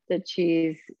 that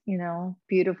she's,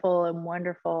 beautiful and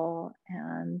wonderful.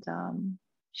 And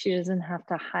she doesn't have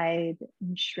to hide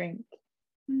and shrink.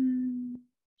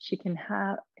 She can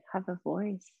have a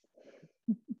voice.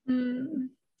 I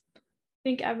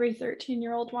think every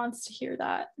 13-year-old wants to hear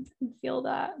that and feel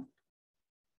that.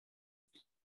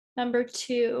 Number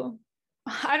 2,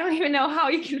 I don't even know how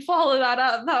you can follow that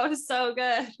up. That was so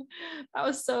good. That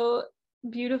was so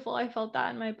beautiful. I felt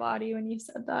that in my body when you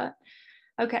said that.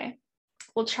 Okay,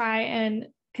 we'll try and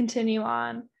continue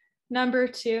on. Number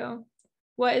 2,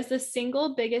 what is the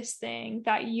single biggest thing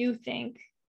that you think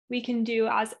we can do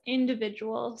as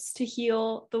individuals to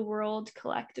heal the world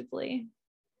collectively?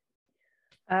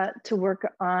 To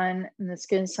work on, and this is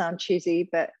going to sound cheesy,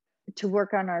 but to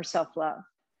work on our self-love.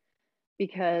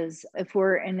 Because if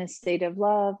we're in a state of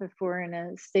love, if we're in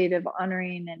a state of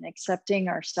honoring and accepting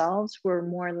ourselves, we're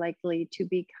more likely to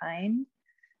be kind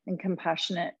and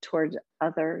compassionate towards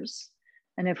others.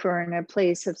 And if we're in a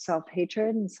place of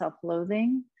self-hatred and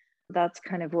self-loathing, that's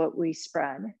kind of what we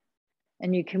spread.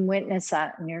 And you can witness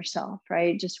that in yourself,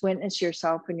 right? Just witness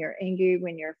yourself when you're angry,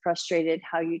 when you're frustrated,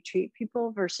 how you treat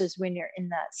people versus when you're in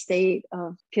that state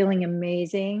of feeling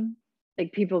amazing.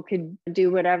 Like people could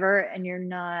do whatever and you're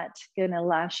not going to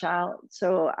lash out.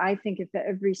 So I think if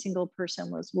every single person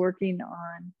was working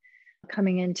on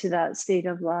coming into that state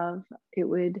of love, it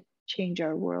would change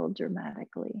our world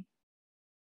dramatically.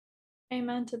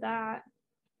 Amen to that.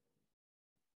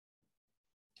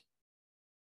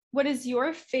 What is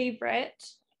your favorite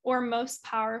or most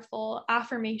powerful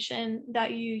affirmation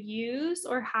that you use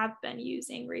or have been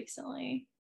using recently?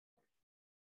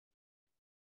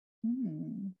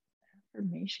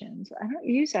 Affirmations. I don't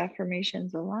use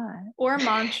affirmations a lot. Or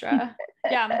mantra.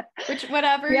 Yeah.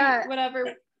 Whatever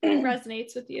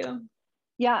resonates with you.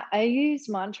 Yeah, I use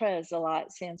mantras a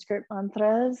lot, Sanskrit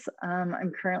mantras.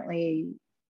 I'm currently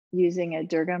using a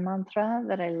Durga mantra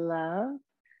that I love.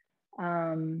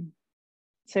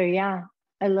 So yeah,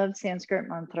 I love Sanskrit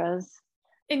mantras.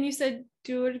 And you said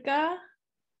Durga?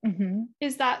 Mm-hmm.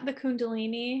 Is that the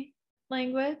Kundalini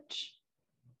language?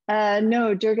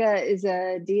 No, Durga is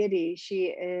a deity. She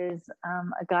is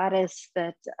a goddess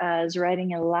that is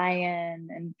riding a lion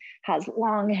and has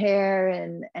long hair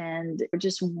and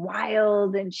just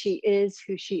wild. And she is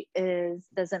who she is.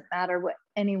 Doesn't matter what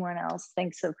anyone else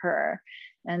thinks of her.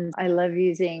 And I love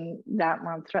using that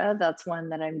mantra. That's one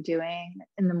that I'm doing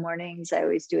in the mornings. I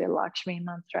always do a Lakshmi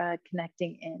mantra,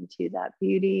 connecting into that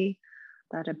beauty,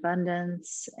 that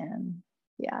abundance, and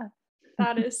yeah.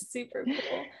 That is super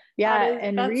cool.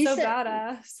 Yeah, that's so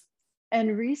badass.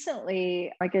 And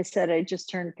recently, like I said, I just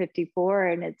turned 54,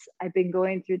 and I've been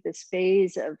going through this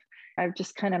phase of, I've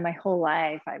just kind of my whole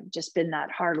life, I've just been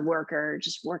that hard worker,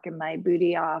 just working my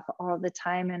booty off all the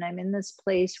time. And I'm in this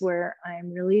place where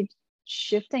I'm really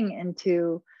shifting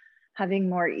into having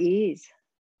more ease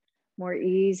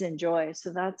and joy. So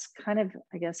that's kind of,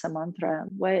 I guess, a mantra.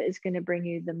 What is going to bring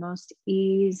you the most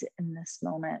ease in this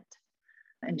moment?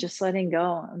 And just letting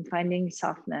go and finding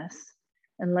softness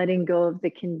and letting go of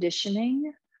the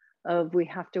conditioning of we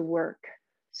have to work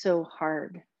so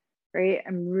hard, right?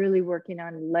 I'm really working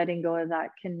on letting go of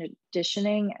that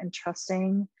conditioning and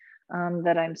trusting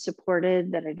that I'm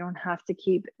supported, that I don't have to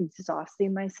keep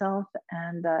exhausting myself,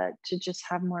 and to just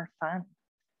have more fun.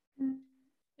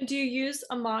 Do you use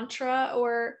a mantra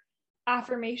or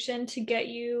affirmation to get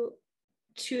you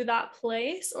to that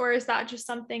place? Or is that just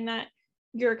something that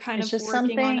you're kind of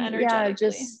working on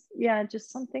energetically?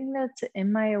 Just something that's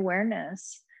in my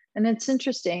awareness. And it's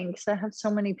interesting because I have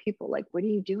so many people like, what are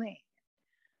you doing?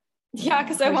 Yeah,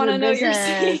 because I want to know your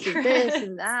secrets. This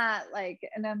and that,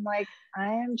 and I'm like,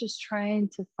 I am just trying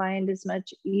to find as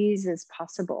much ease as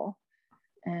possible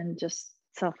and just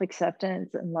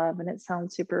self-acceptance and love. And it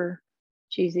sounds super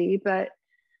cheesy, but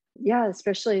yeah,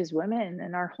 especially as women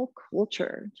and our whole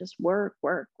culture, just work.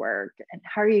 And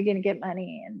how are you going to get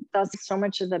money? And that's so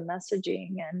much of the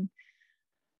messaging, and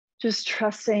just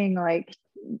trusting,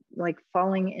 like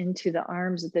falling into the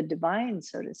arms of the divine,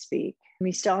 so to speak.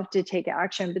 We still have to take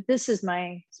action, but this is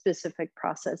my specific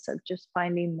process of just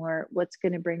finding more what's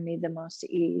going to bring me the most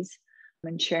ease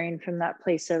and sharing from that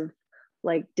place of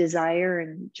like desire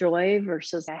and joy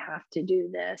versus I have to do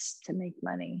this to make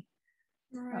money.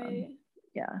 Right.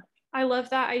 Yeah. I love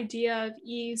that idea of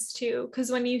ease too,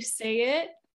 because when you say it,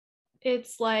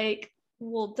 it's like,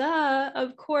 well, duh,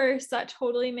 of course, that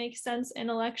totally makes sense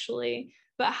intellectually.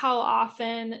 But how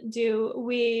often do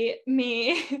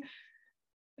me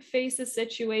face a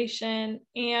situation,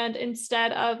 and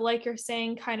instead of, like you're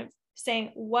saying, kind of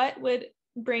saying what would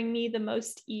bring me the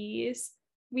most ease,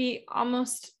 we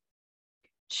almost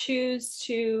choose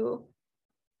to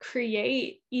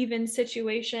create even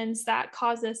situations that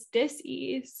cause us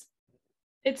dis-ease.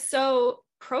 It's so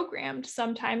programmed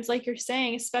sometimes, like you're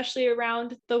saying, especially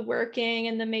around the working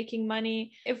and the making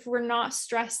money. If we're not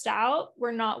stressed out,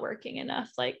 we're not working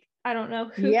enough. Like, I don't know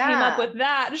who came up with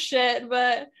that shit,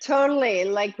 but totally.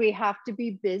 Like, we have to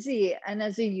be busy. And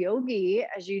as a yogi,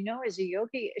 as you know, as a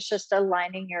yogi, it's just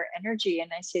aligning your energy.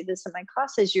 And I say this in my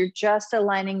classes, you're just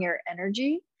aligning your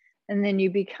energy, and then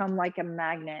you become like a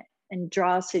magnet and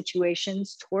draw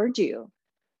situations toward you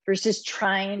versus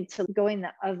trying to go in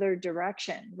the other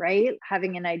direction, right?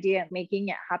 Having an idea, making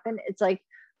it happen. It's like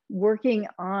working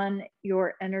on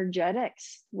your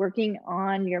energetics, working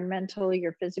on your mental,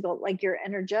 your physical, like your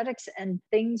energetics, and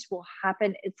things will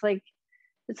happen. It's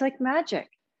like magic.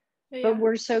 Yeah. But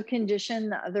we're so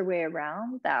conditioned the other way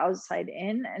around, the outside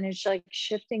in, and it's like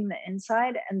shifting the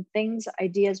inside, and things,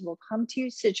 ideas will come to you,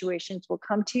 situations will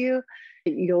come to you.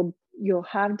 You'll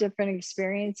have different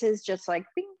experiences, just like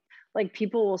bing, like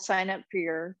people will sign up for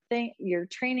your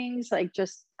trainings. Like,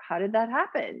 just how did that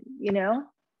happen? You know?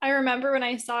 I remember when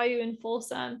I saw you in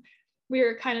Folsom, we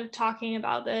were kind of talking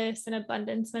about this and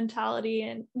abundance mentality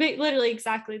and literally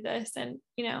exactly this, and,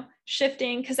 you know,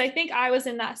 shifting. Cause I think I was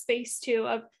in that space too,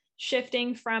 of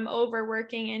shifting from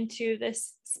overworking into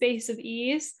this space of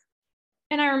ease.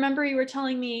 And I remember you were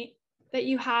telling me that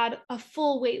you had a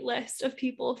full wait list of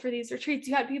people for these retreats.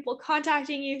 You had people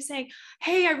contacting you saying,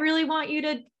 hey, I really want you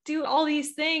to do all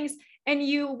these things. And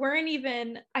you weren't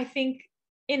even, I think,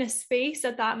 in a space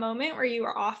at that moment where you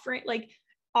were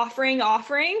offering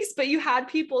offerings, but you had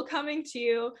people coming to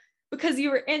you because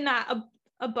you were in that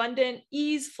abundant,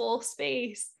 easeful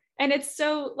space. And it's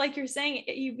so, like you're saying,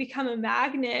 you become a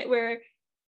magnet where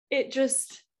it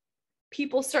just,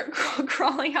 people start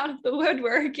crawling out of the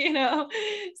woodwork, you know,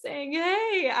 saying,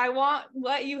 hey, I want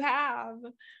what you have.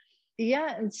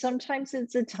 Yeah. And sometimes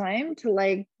it's a time to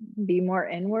like be more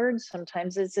inward.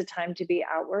 Sometimes it's a time to be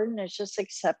outward, and it's just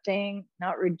accepting,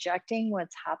 not rejecting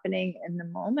what's happening in the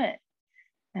moment.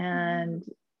 And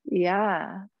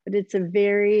yeah, but it's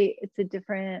a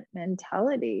different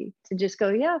mentality to just go,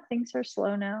 yeah, things are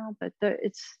slow now, but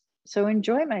so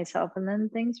enjoy myself, and then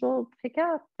things will pick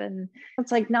up. And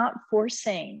it's like not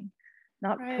forcing,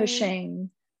 not pushing.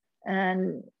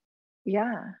 And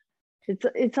yeah,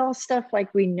 it's all stuff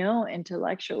like we know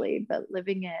intellectually, but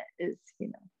living it is, you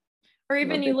know. Or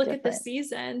even you look different at the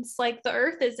seasons, like the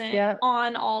earth isn't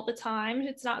on all the time.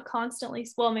 It's not constantly,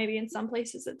 well, maybe in some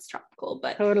places it's tropical,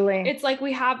 but totally. It's like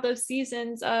we have those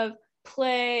seasons of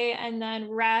play and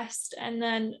then rest and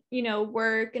then, you know,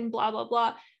 work and blah, blah,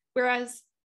 blah. Whereas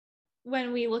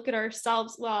when we look at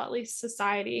ourselves, well, at least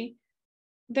society,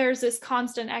 there's this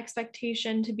constant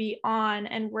expectation to be on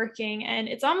and working. And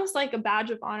it's almost like a badge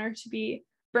of honor to be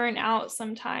burnt out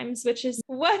sometimes, which is,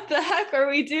 what the heck are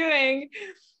we doing?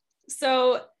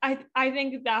 So I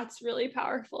think that's really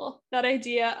powerful, that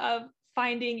idea of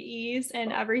finding ease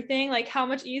in everything. Like, how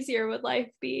much easier would life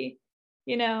be,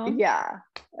 you know? Yeah.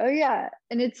 Oh yeah.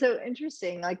 And it's so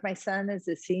interesting. Like, my son is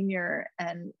a senior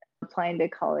and applying to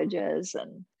colleges,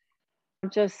 and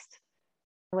just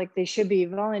like they should be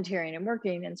volunteering and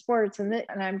working in sports, and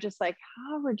I'm just like,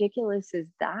 how ridiculous is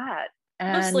that?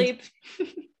 And no sleep.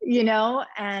 You know,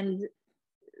 and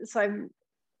so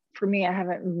for me, I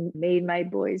haven't made my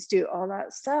boys do all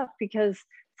that stuff, because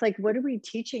it's like, what are we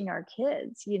teaching our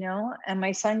kids, you know? And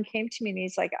my son came to me and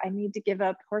he's like, I need to give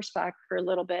up horseback for a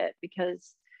little bit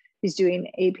because he's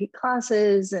doing AP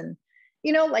classes. And,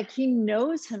 you know, like, he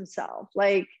knows himself,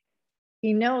 like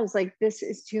he knows, like, this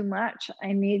is too much.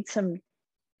 I need some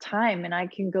time and I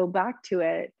can go back to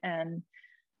it. And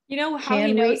you know how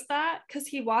he knows that? Because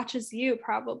he watches you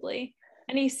probably.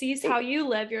 And he sees how you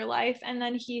live your life. And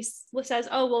then he says,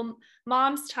 oh, well,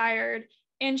 mom's tired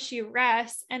and she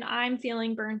rests and I'm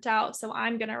feeling burnt out, so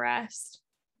I'm going to rest.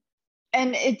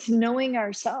 And it's knowing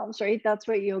ourselves, right? That's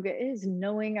what yoga is,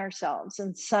 knowing ourselves.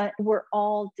 And so we're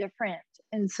all different.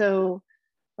 And so,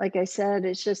 like I said,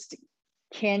 it's just,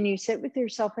 can you sit with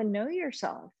yourself and know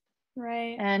yourself?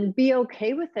 Right. And be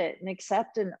okay with it and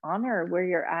accept and honor where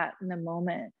you're at in the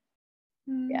moment.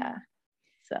 Yeah.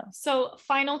 So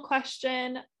final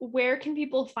question, where can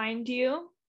people find you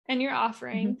and your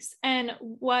offerings? And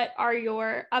what are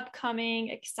your upcoming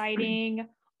exciting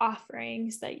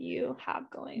offerings that you have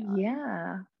going on?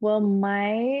 Yeah. Well,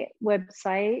 my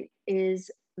website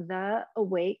is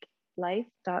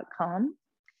theawakelife.com.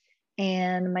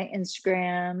 And my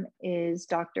Instagram is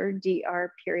Dr.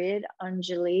 Dr.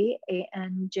 Anjali,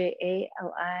 Anjali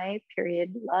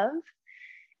love.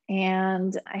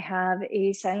 And I have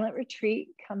a silent retreat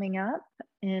coming up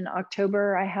in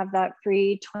October. I have that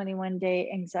free 21-day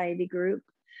anxiety group.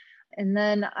 And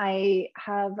then I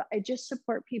just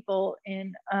support people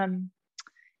in,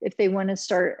 if they want to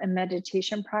start a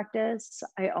meditation practice.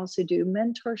 I also do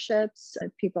mentorships.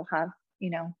 If people have,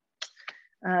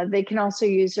 they can also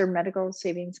use their medical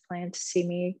savings plan to see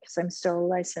me because I'm still a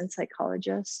licensed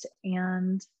psychologist.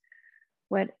 And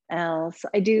what else?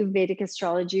 I do Vedic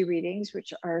astrology readings,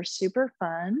 which are super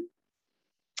fun.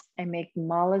 I make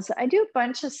malas. I do a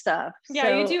bunch of stuff. Yeah,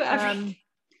 so, you do everything.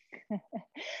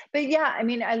 But yeah, I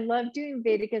mean, I love doing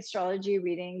Vedic astrology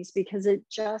readings because it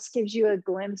just gives you a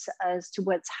glimpse as to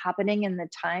what's happening in the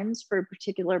times for a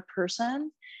particular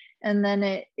person. And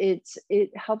then it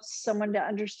helps someone to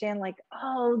understand, like,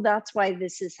 oh, that's why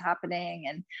this is happening.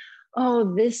 And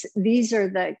oh, these are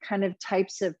the kind of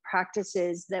types of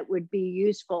practices that would be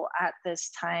useful at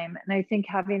this time. And I think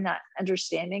having that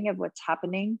understanding of what's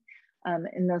happening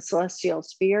in the celestial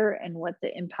sphere and what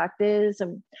the impact is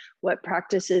and what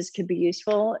practices could be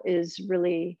useful is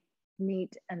really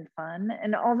neat and fun.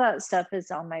 And all that stuff is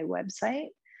on my website.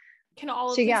 Can all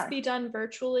of this be done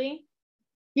virtually?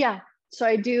 Yeah. So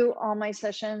I do all my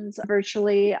sessions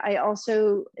virtually. I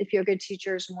also, if yoga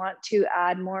teachers want to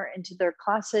add more into their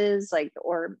classes, like,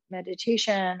 or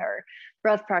meditation or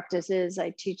breath practices,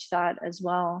 I teach that as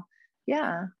well.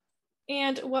 Yeah.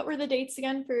 And what were the dates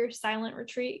again for your silent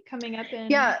retreat coming up in?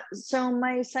 Yeah, so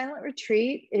my silent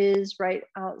retreat is right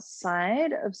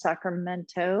outside of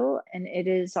Sacramento, and it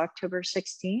is October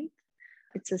 16th.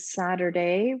 It's a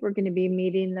Saturday. We're going to be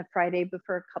meeting the Friday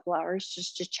before a couple hours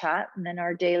just to chat, and then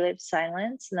our daily of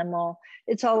silence. And then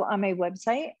it's all on my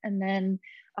website. And then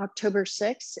October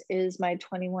 6th is my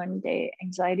 21-day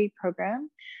anxiety program.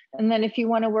 And then if you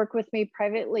want to work with me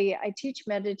privately, I teach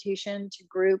meditation to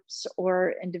groups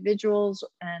or individuals.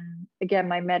 And again,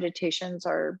 my meditations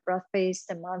are breath-based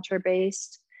and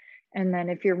mantra-based. And then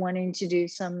if you're wanting to do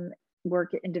some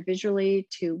work individually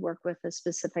to work with a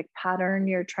specific pattern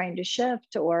you're trying to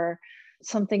shift or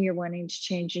something you're wanting to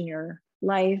change in your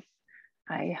life,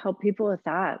 I help people with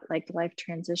that, like life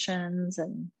transitions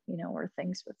and, or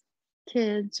things with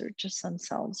kids or just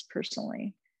themselves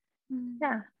personally.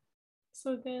 Yeah.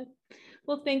 So good.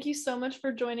 Well, thank you so much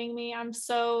for joining me. I'm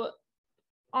so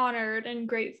honored and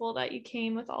grateful that you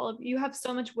came with all of you. Have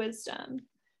so much wisdom.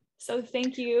 So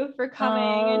thank you for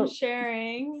coming and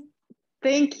sharing.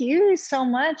 Thank you so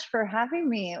much for having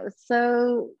me. It was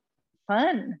so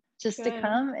fun just to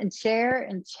come and share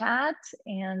and chat.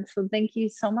 And so thank you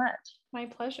so much. My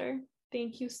pleasure.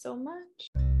 Thank you so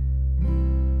much.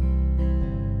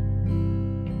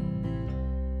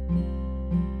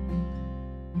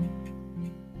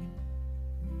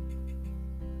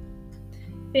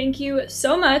 Thank you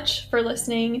so much for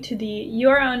listening to the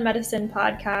Your Own Medicine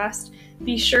podcast.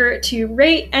 Be sure to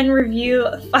rate and review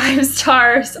 5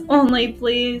 stars only,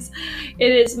 please.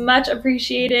 It is much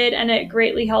appreciated and it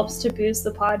greatly helps to boost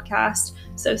the podcast.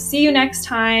 So see you next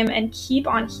time and keep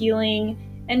on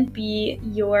healing and be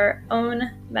your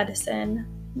own medicine.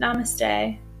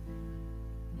 Namaste.